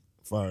 yeah,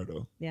 fire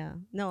though. yeah.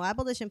 No,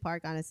 Abolition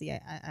Park, honestly,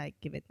 I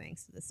give it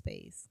thanks to the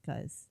space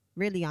because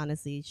really,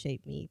 honestly, it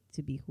shaped me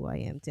to be who I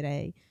am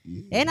today.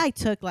 Yeah. And I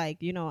took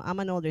I'm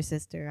an older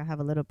sister. I have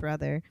a little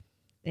brother.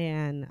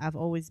 And I've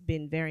always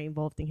been very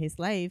involved in his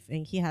life.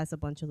 And he has a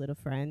bunch of little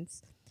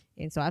friends.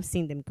 And so I've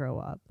seen them grow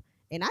up.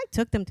 And I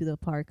took them to the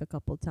park a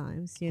couple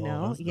times, you Oh,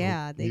 know. that's dope.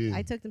 Yeah, Yeah.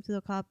 I took them to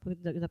the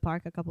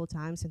park a couple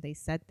times, and they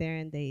sat there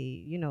and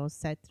they,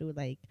 sat through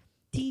like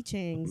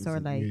teachings or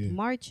like Yeah.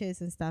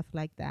 marches and stuff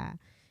like that.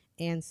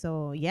 And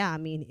so, yeah, I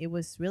mean, it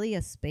was really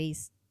a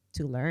space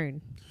to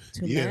learn,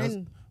 Yeah,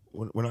 that's-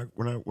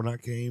 learn. when I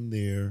came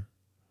there,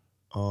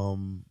 I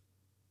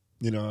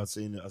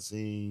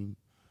seen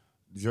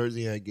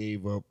Jersey had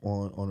gave up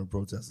on the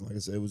protest. Like I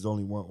said, it was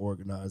only one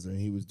organizer, and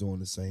he was doing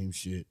the same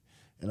shit.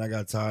 And I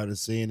got tired of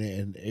seeing it,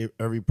 and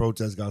every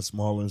protest got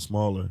smaller and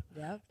smaller.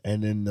 Yep.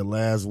 And then the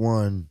last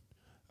one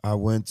I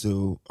went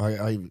to,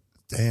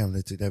 damn,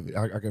 they took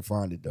that. I can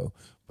find it though.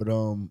 But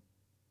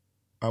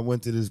I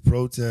went to this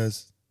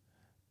protest,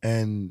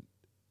 and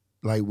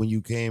like when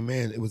you came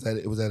in, it was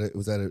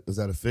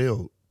at a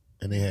field,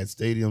 and they had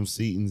stadium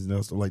seatings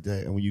and stuff like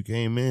that. And when you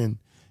came in,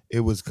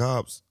 it was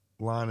cops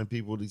lining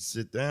people to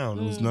sit down.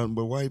 It was nothing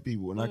but white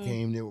people. And I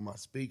came there with my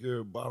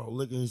speaker, bottle of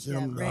liquor and shit. Yeah,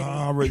 I'm like, ready.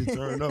 I'm ready to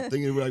turn up,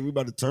 thinking like we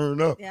about to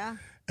turn up. Yeah.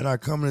 And I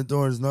come in the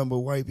door, and there's nothing but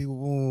white people,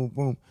 boom,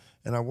 boom.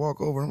 And I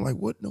walk over, and I'm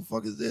like, what the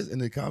fuck is this? And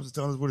the cops are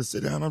telling us where to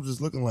sit down. I'm just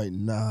looking like,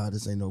 nah,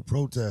 this ain't no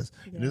protest.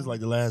 And this is like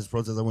the last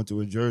protest I went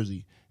to in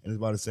Jersey, and it's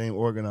by the same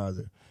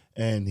organizer.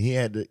 And he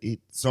had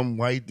some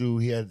white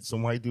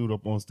dude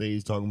up on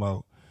stage talking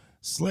about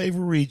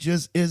slavery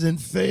just isn't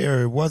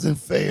fair. It wasn't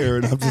fair.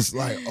 And I'm just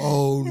like,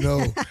 oh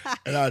no.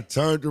 And I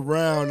turned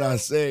around and I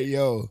said,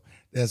 yo,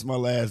 that's my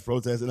last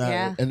protest. And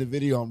Yeah. in the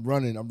video, I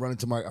ran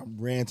to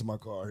my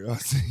car. I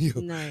said, yo,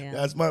 No, yeah.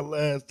 that's my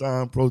last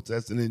time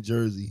protesting in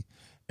Jersey.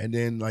 And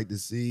then like to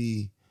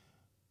see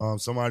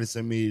somebody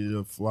sent me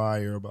the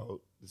flyer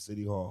about the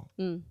city hall.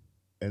 Mm.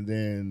 And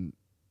then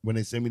when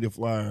they sent me the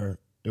flyer,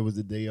 it was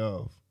the day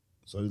of.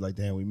 So he was like,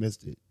 damn, we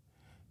missed it.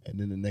 And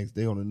then the next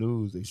day on the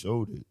news, they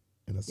showed it.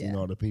 And I seen Yeah.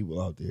 all the people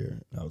out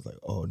there. And I was like,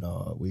 oh,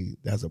 no,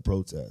 that's a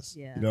protest.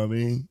 Yeah. You know what I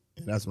mean?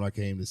 And that's when I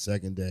came the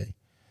second day.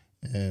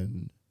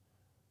 And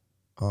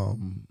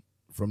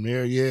from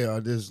there, yeah, I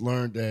just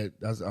learned I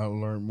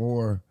learned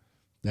more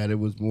that it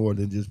was more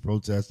than just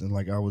protesting.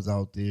 Like I was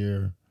out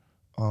there.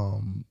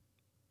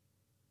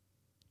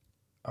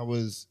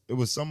 It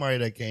was somebody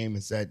that came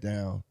and sat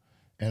down,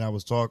 and I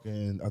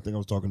think I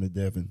was talking to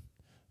Devin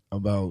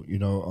about,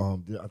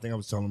 I think I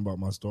was telling him about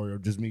my story, or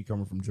just me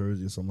coming from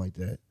Jersey or something like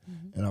that.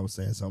 Mm-hmm. And I was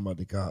saying something about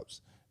the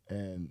cops,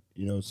 and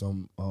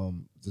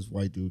this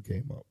white dude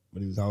came up,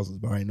 but he was houseless,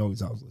 but I didn't know he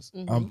was houseless.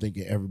 Mm-hmm. I'm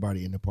thinking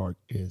everybody in the park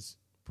is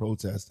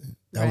protesting.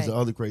 That was Right. the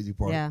other crazy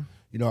part. Yeah.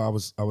 I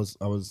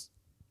was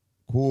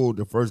cool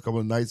the first couple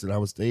of nights that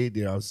I stayed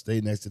there. I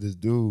stayed next to this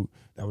dude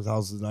that was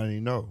houseless and I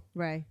didn't know.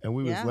 Right. And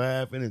we was Yeah.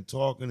 laughing and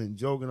talking and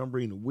joking. I'm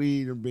bringing the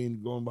weed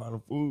and going by the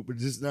food, but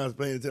just now it's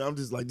playing attention. I'm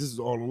just like, this is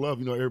all the love.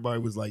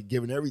 Everybody was like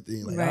giving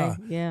everything. Like, Right.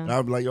 Yeah. And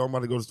I'd be like, yo, I'm about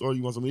to go to the store.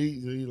 You want something to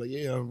eat? And he's like,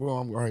 yeah, bro,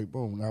 I'm all right,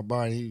 boom. And I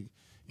buy it. He, you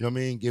know what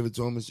I mean? Give it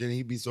to him and shit. And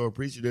he'd be so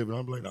appreciative. And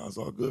I'm like, no, it's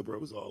all good,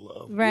 bro. It's all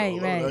love. Right,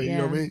 You know, right, You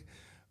know what I yeah. mean?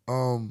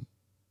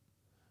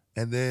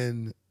 And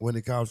then when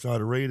the cops tried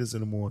to raid us in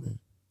the morning,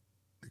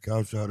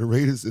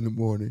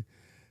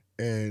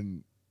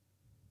 and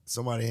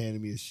somebody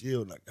handed me a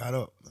shield, and I got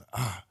up,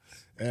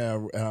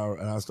 and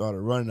I started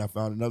running. I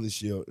found another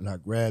shield, and I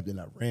grabbed it, and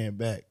I ran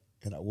back,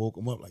 and I woke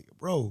him up like,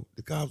 bro,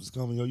 the cops is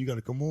coming, yo, you got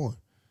to come on.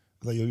 I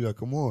was like, yo, you got to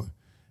come on.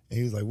 And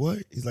he was like, what?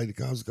 He's like, the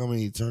cops are coming.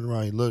 He turned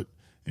around, he looked,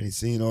 and he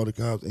seen all the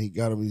cops, and he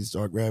got him, and he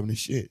started grabbing his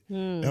shit.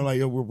 And I'm like,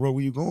 yo, bro,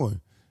 where you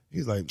going?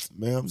 He's like,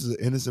 man, I'm just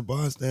an innocent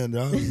bystander.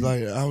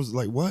 I was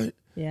like, what?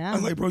 Yeah. I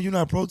was like, bro, you're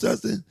not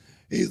protesting?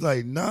 He's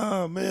like,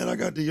 nah, man, I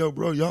got yo,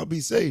 bro, y'all be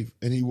safe.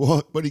 And he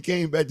walked, but he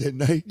came back that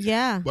night.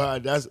 Yeah.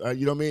 But that's,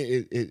 you know what I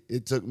mean?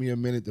 It took me a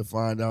minute to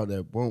find out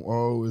that, boom,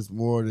 it's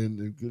more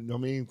than, you know what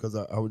I mean? Because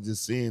I was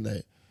just seeing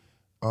that.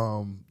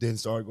 Then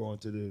started going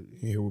to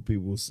hear what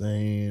people were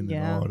saying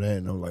and all that.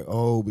 And I was like,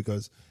 oh,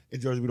 because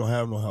in Jersey, we don't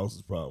have no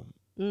houses problem.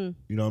 You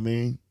know what I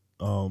mean?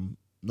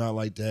 Not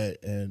like that.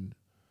 And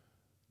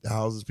the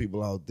houses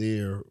people out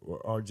there,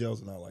 our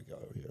jails are not like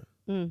out here.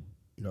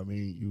 You know what I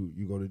mean?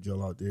 You go to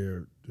jail out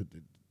there,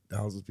 the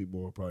houses people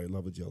will probably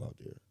love a jail out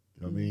there.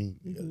 You know what I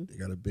mean? They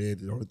got a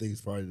bed. The only thing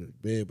is probably the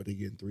bed, but they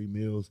getting 3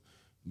 meals,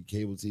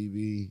 cable TV.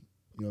 You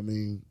know what I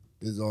mean?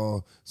 It's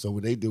all. So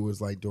what they do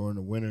is like during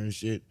the winter and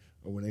shit,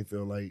 or when they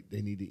feel like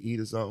they need to eat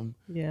or something,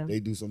 they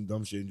do some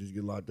dumb shit and just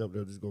get locked up.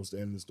 They'll just go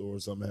stand in the store or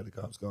something, have the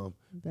cops come.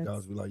 The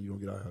cops be like, you don't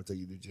get out here, I'll take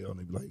you to jail. And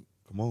they be like,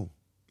 come on.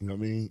 You know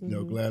what I mean?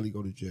 They'll gladly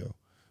go to jail.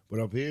 But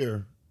up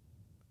here,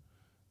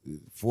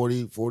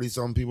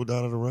 40-something people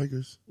died out of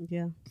Rikers.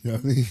 Yeah. You know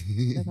what I mean?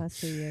 The past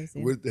 2 years,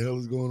 yeah. What the hell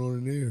is going on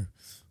in there?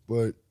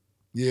 But,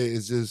 yeah,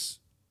 it's just,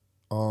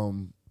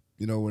 you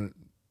know, when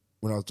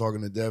I was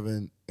talking to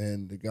Devin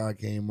and the guy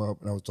came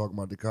up and I was talking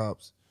about the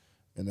cops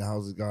and the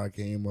houses guy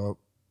came up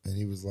and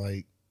he was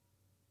like,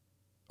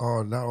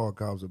 oh, not all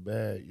cops are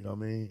bad. You know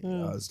what I mean?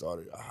 And I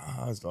started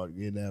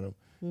getting at him.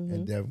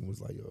 And Devin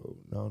was like, yo,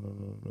 no.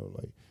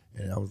 Like,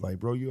 and I was like,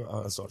 bro,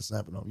 I started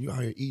snapping on him. You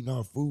out here eating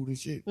our food and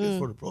shit. It's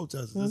for the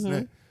protesters, this and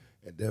that.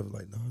 And Devin was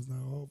like, no, it's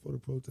not all for the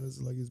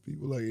protesters. Like, it's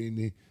people like,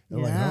 and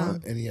I'm like, huh?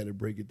 And he had to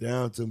break it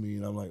down to me.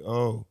 And I'm like,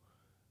 oh.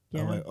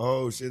 I'm like,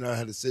 oh, shit. And I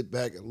had to sit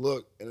back and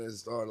look. And then it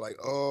started like,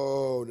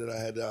 oh. Then I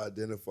had to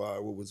identify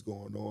what was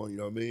going on. You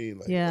know what I mean?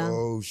 Like,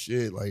 oh,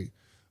 shit. Like,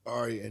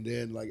 all right. And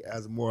then, like,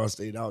 as more I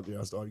stayed out there,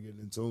 I started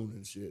getting in tune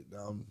and shit.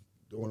 Now I'm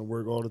doing the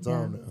work all the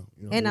time now.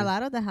 You know and a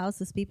lot of the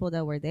houses people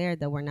that were there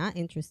that were not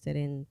interested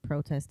in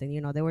protesting, you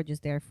know, they were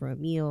just there for a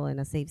meal and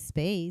a safe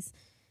space.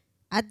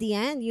 At the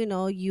end, you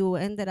know,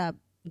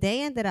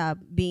 they ended up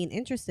being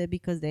interested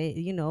because they,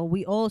 you know,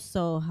 we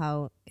also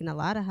how in a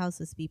lot of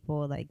houses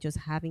people like just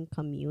having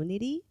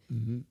community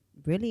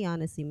really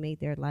honestly made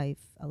their life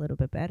a little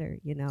bit better,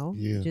 you know,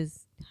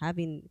 just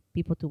having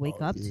people to wake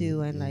up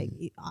to and like,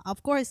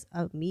 of course,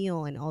 a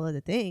meal and all of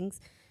the things.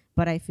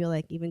 But I feel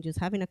like even just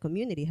having a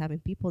community, having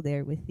people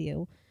there with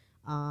you.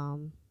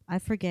 I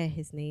forget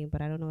his name,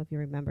 but I don't know if you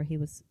remember. He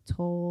was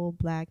tall,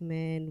 black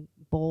man,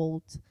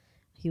 bold.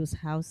 He was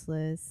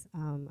houseless.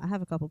 I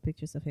have a couple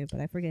pictures of him, but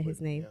I forget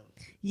his name.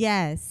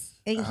 Yes.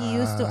 And he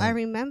used to, I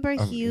remember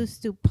he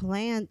used to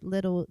plant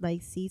little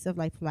like seeds of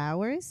like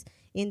flowers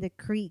in the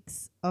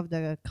creeks of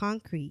the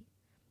concrete.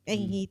 And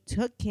he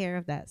took care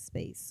of that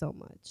space so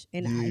much.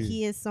 And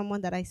he is someone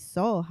that I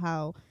saw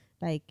how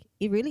like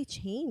it really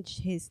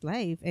changed his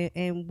life.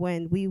 And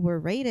when we were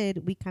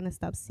raided, we kind of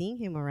stopped seeing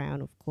him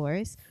around, of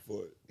course.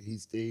 He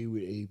stayed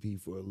with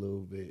AP for a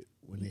little bit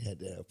when they had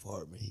that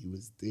apartment. He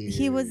was there.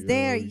 He was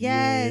there,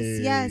 yes.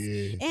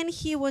 And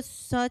he was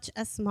such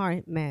a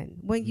smart man.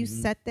 When you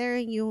sat there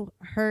and you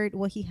heard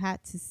what he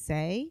had to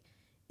say,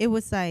 it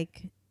was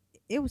like,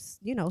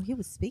 you know, he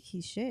would speak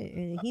his shit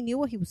and he knew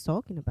what he was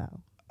talking about.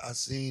 I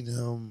seen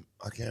him.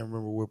 I can't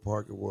remember what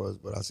park it was,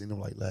 but I seen him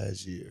like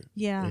last year.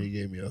 Yeah, and he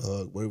gave me a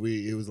hug. But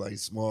it was like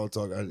small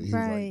talk. He was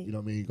like, you know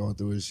what I mean, going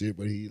through his shit.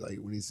 But he like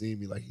when he seen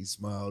me, like he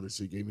smiled and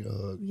shit, gave me a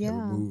hug. Yeah,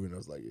 moving. I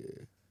was like,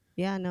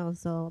 yeah, no.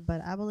 So,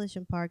 but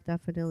Abolition Park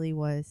definitely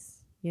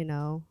was, you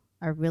know,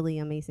 a really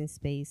amazing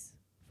space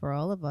for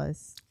all of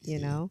us. You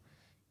know.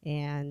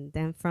 And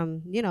then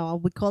from, you know,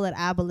 we call it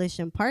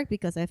Abolition Park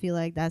because I feel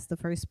like that's the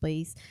first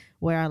place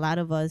where a lot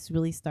of us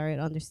really started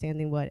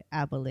understanding what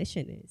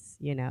abolition is,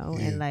 you know,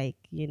 and like,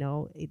 you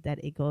know,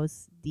 that it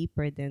goes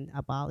deeper than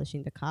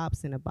abolishing the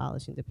cops and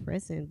abolishing the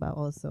prison, but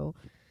also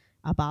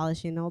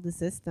abolishing all the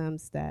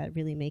systems that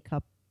really make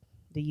up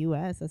the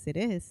U.S. as it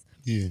is.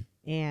 Yeah.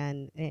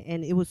 And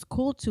it was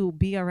cool to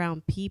be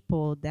around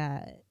people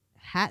that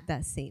had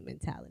that same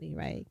mentality,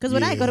 right? Because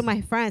when I go to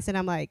my friends and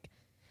I'm like,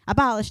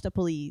 abolish the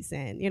police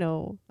and, you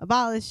know,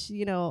 abolish,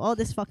 you know, all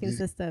these fucking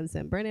systems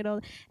and burn it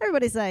all.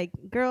 Everybody's like,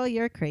 girl,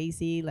 you're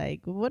crazy.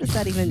 Like, what does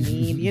that even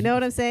mean? You know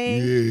what I'm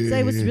saying? So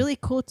it was really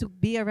cool to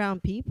be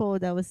around people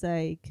that was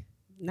like,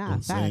 nah,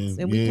 facts.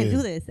 And we can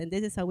do this. And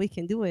this is how we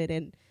can do it.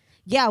 And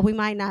yeah, we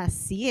might not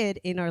see it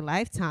in our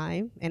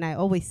lifetime. And I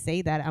always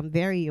say that I'm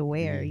very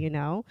aware, you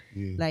know,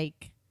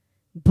 like,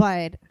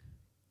 but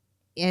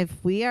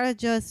if we are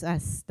just a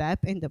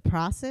step in the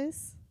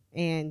process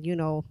and, you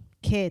know,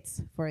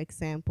 kids, for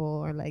example,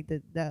 or like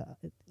the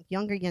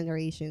younger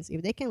generations,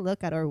 if they can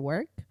look at our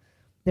work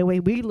the way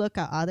we look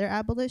at other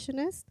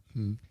abolitionists,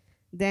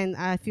 then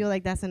I feel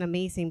like that's an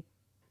amazing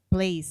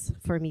place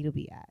for me to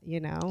be at, you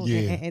know?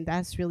 Yeah. And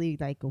that's really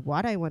like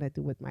what I want to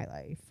do with my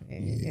life,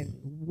 and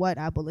what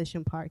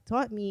Abolition Park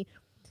taught me,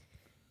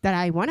 that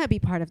I want to be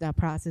part of that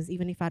process,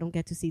 even if I don't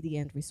get to see the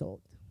end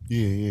result.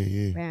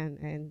 Yeah.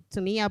 And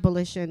to me,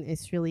 abolition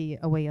is really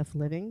a way of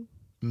living.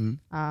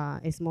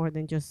 It's more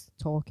than just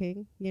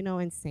talking, you know,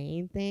 and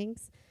saying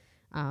things.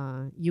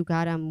 You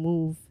gotta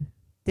move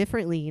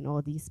differently in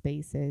all these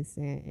spaces,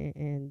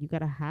 and you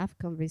gotta have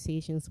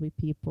conversations with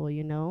people,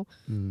 you know.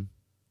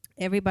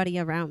 Everybody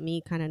around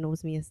me kind of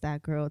knows me as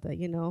that girl that,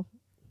 you know,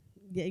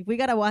 we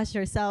gotta watch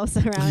ourselves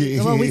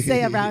around what we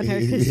say around her,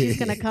 because she's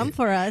gonna come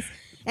for us.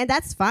 And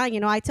that's fine, you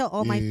know. I tell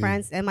all my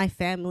friends and my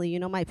family, you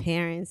know, my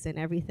parents and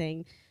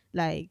everything,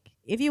 like,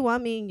 if you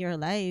want me in your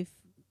life,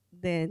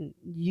 then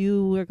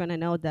you are gonna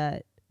know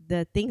that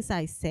the things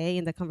I say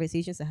and the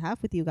conversations I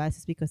have with you guys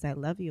is because I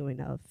love you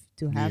enough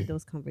to have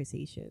those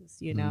conversations,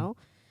 you know.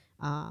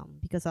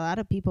 Because a lot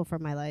of people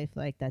from my life,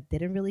 like, that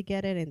didn't really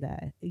get it, and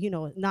that, you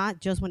know, not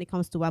just when it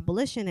comes to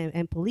abolition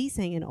and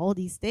policing and all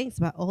these things,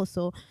 but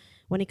also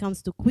when it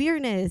comes to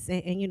queerness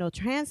and you know,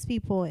 trans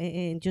people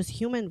and just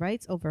human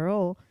rights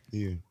overall.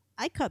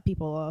 I cut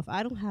people off.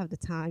 I don't have the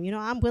time. You know,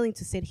 I'm willing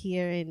to sit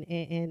here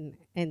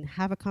and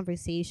have a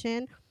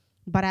conversation,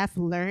 but I've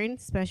learned,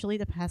 especially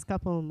the past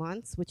couple of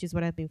months, which is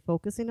what I've been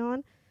focusing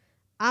on,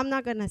 I'm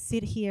not going to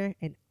sit here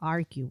and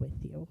argue with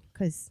you,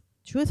 because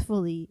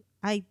truthfully,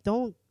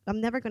 I'm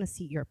never going to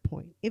see your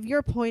point. If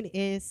your point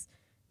is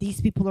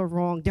these people are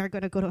wrong, they're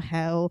going to go to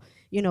hell,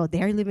 you know,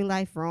 they're living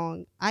life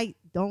wrong, I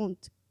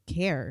don't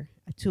care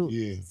to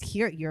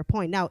hear your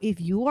point. Now,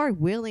 if you are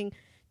willing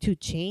to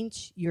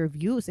change your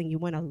views and you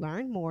want to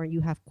learn more and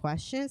you have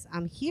questions,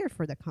 I'm here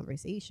for the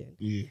conversation.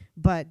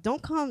 But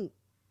don't come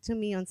to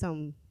me on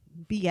some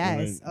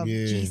BS of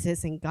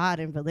Jesus and God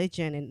and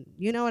religion, and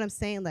you know what I'm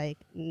saying? Like,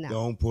 no.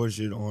 Don't push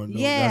it on.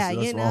 Yeah,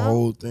 that's you my know?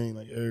 whole thing.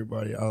 Like,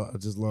 everybody, I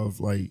just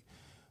love, like,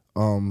 I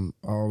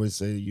always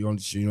say you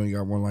only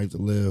got one life to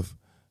live,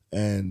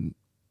 and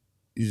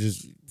you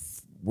just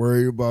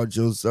worry about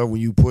yourself.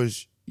 When you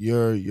push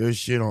your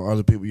shit on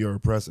other people, you're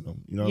oppressing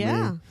them. You know what I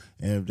mean?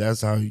 And if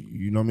that's how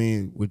you know what I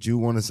mean, what you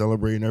want to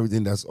celebrate and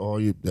everything, that's all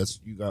you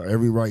got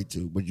every right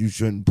to, but you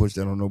shouldn't push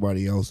that on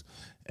nobody else.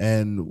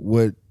 And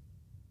what,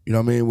 you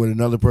know what I mean, what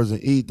another person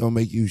eat don't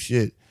make you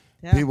shit.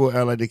 People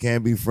act like they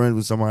can't be friends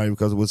with somebody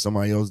because of what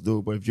somebody else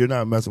do. But if you're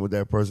not messing with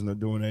that person or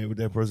doing that with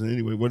that person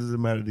anyway, what does it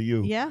matter to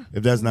you?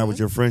 If that's not what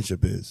your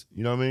friendship is,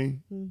 you know what I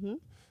mean?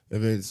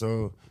 If it,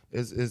 so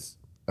it's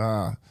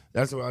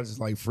that's what I just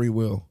like, free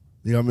will.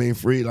 You know what I mean?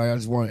 Free. Like, I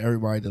just want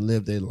everybody to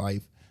live their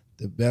life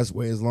the best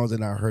way, as long as they're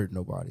not hurting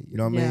nobody. You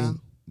know what I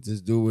mean?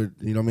 Just do it.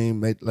 You know what I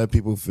mean? Let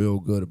people feel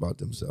good about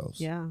themselves.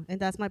 Yeah, and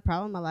that's my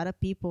problem. A lot of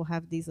people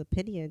have these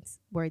opinions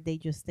where they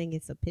just think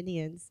it's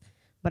opinions.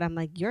 But I'm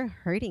like, you're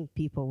hurting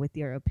people with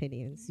your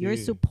opinions. You're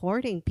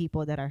supporting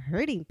people that are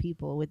hurting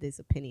people with these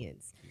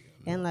opinions.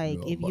 And like,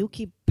 if you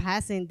keep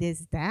passing this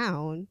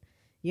down,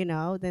 you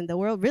know, then the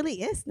world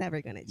really is never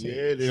going to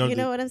change. You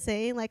know what I'm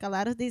saying? Like, a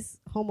lot of these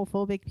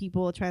homophobic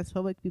people,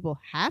 transphobic people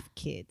have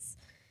kids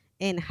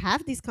and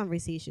have these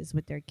conversations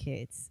with their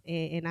kids.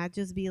 And I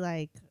just be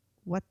like,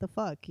 what the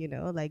fuck, you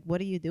know? Like,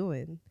 what are you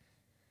doing?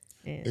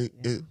 And,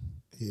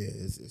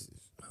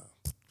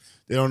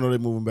 they don't know they're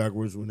moving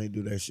backwards when they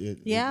do that shit.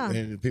 Yeah.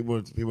 And people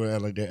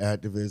act like they're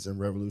activists and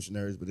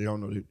revolutionaries, but they don't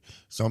know that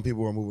some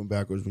people are moving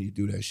backwards when you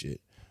do that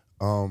shit.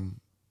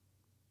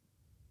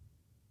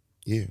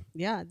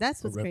 Yeah,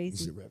 that's what's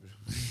crazy. Wrap it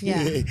up.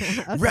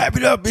 Yeah. Wrap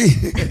it up, B.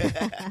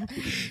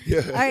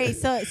 All right,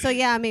 so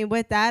yeah, I mean,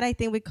 with that, I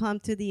think we come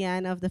to the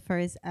end of the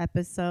first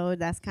episode.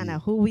 That's kind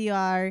of who we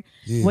are.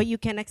 What you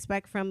can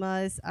expect from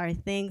us are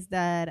things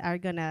that are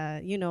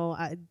gonna, you know,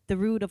 the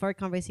root of our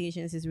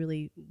conversations is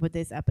really what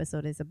this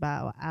episode is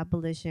about: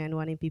 abolition,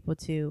 wanting people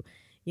to,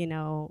 you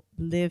know,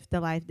 live the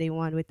life they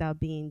want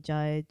without being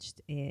judged,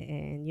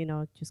 and you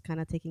know, just kind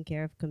of taking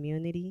care of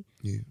community.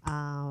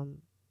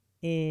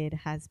 It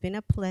has been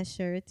a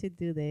pleasure to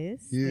do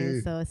this.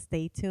 And so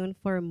stay tuned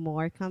for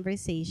more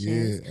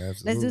conversations.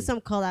 Absolutely. Let's do some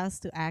call outs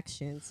to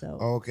action. So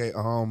okay.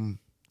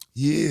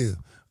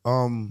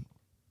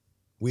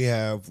 We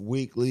have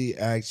weekly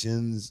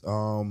actions.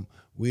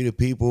 We the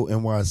People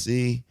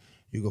NYC.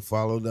 You can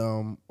follow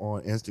them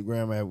on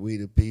Instagram at We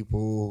the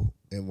People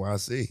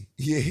NYC.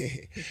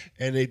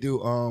 And they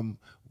do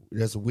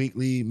that's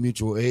weekly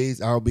mutual aids.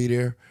 I'll be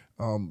there.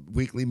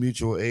 Weekly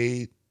mutual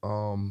aid.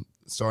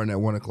 Starting at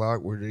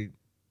 1:00, where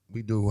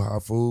we do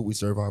hot food, we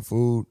serve hot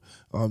food,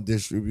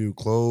 distribute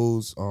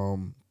clothes,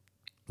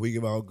 we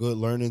give out good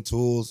learning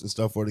tools and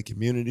stuff for the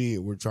community.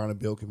 We're trying to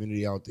build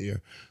community out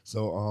there.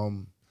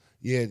 So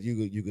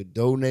you could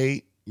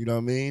donate. You know what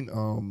I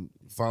mean?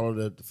 Follow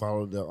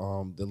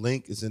the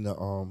link is in the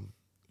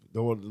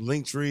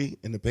link tree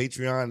and the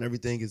Patreon and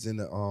everything is in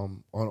the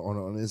on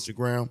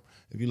Instagram.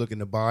 If you look in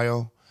the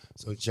bio,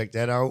 so check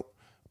that out.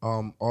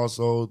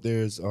 Also,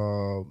 there's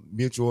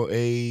mutual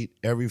aid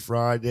every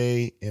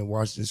Friday in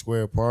Washington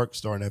Square Park,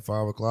 starting at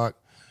 5 o'clock.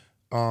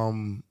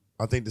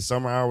 I think the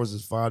summer hours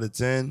is 5 to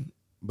 10,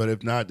 but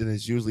if not, then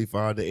it's usually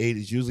 5 to 8.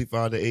 It's usually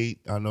 5 to 8.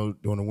 I know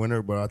during the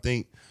winter, but I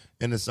think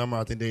in the summer,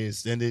 I think they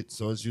extend it,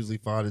 so it's usually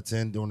 5 to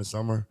 10 during the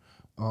summer.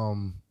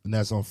 And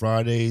that's on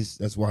Fridays.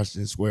 That's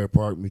Washington Square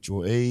Park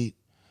mutual aid.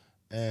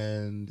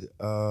 And you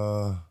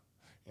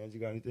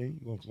got anything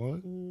you want to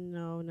plug?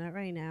 No, not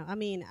right now. I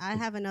mean, I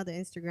have another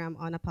Instagram,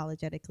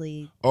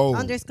 unapologetically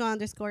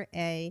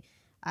 __A.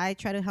 I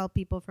try to help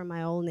people from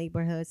my old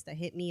neighborhoods that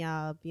hit me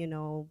up,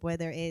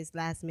 whether it's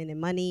last minute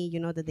money,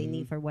 that they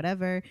need for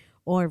whatever,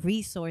 or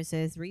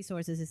resources.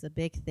 Resources is a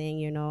big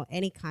thing,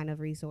 any kind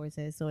of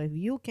resources. So if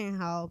you can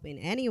help in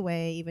any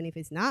way, even if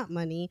it's not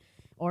money,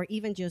 or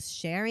even just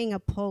sharing a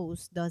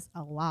post does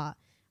a lot.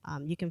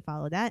 You can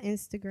follow that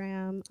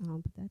Instagram.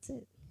 But that's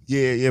it.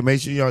 Yeah, make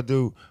sure y'all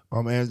do.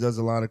 Ange does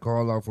a lot of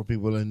call out for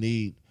people in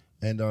need.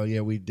 And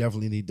we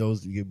definitely need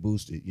those to get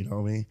boosted, you know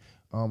what I mean?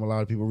 A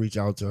lot of people reach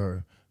out to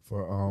her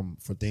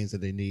for things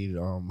that they need,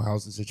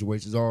 housing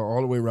situations,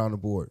 all the way around the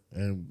board.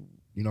 And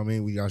you know what I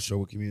mean? We gotta show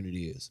what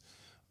community is.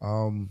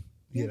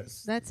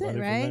 That's it,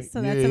 right?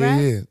 So that's a wrap?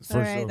 Yeah. All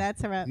right,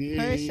 that's a wrap.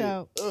 First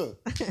show.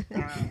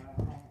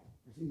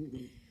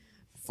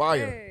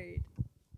 Fire. Hey.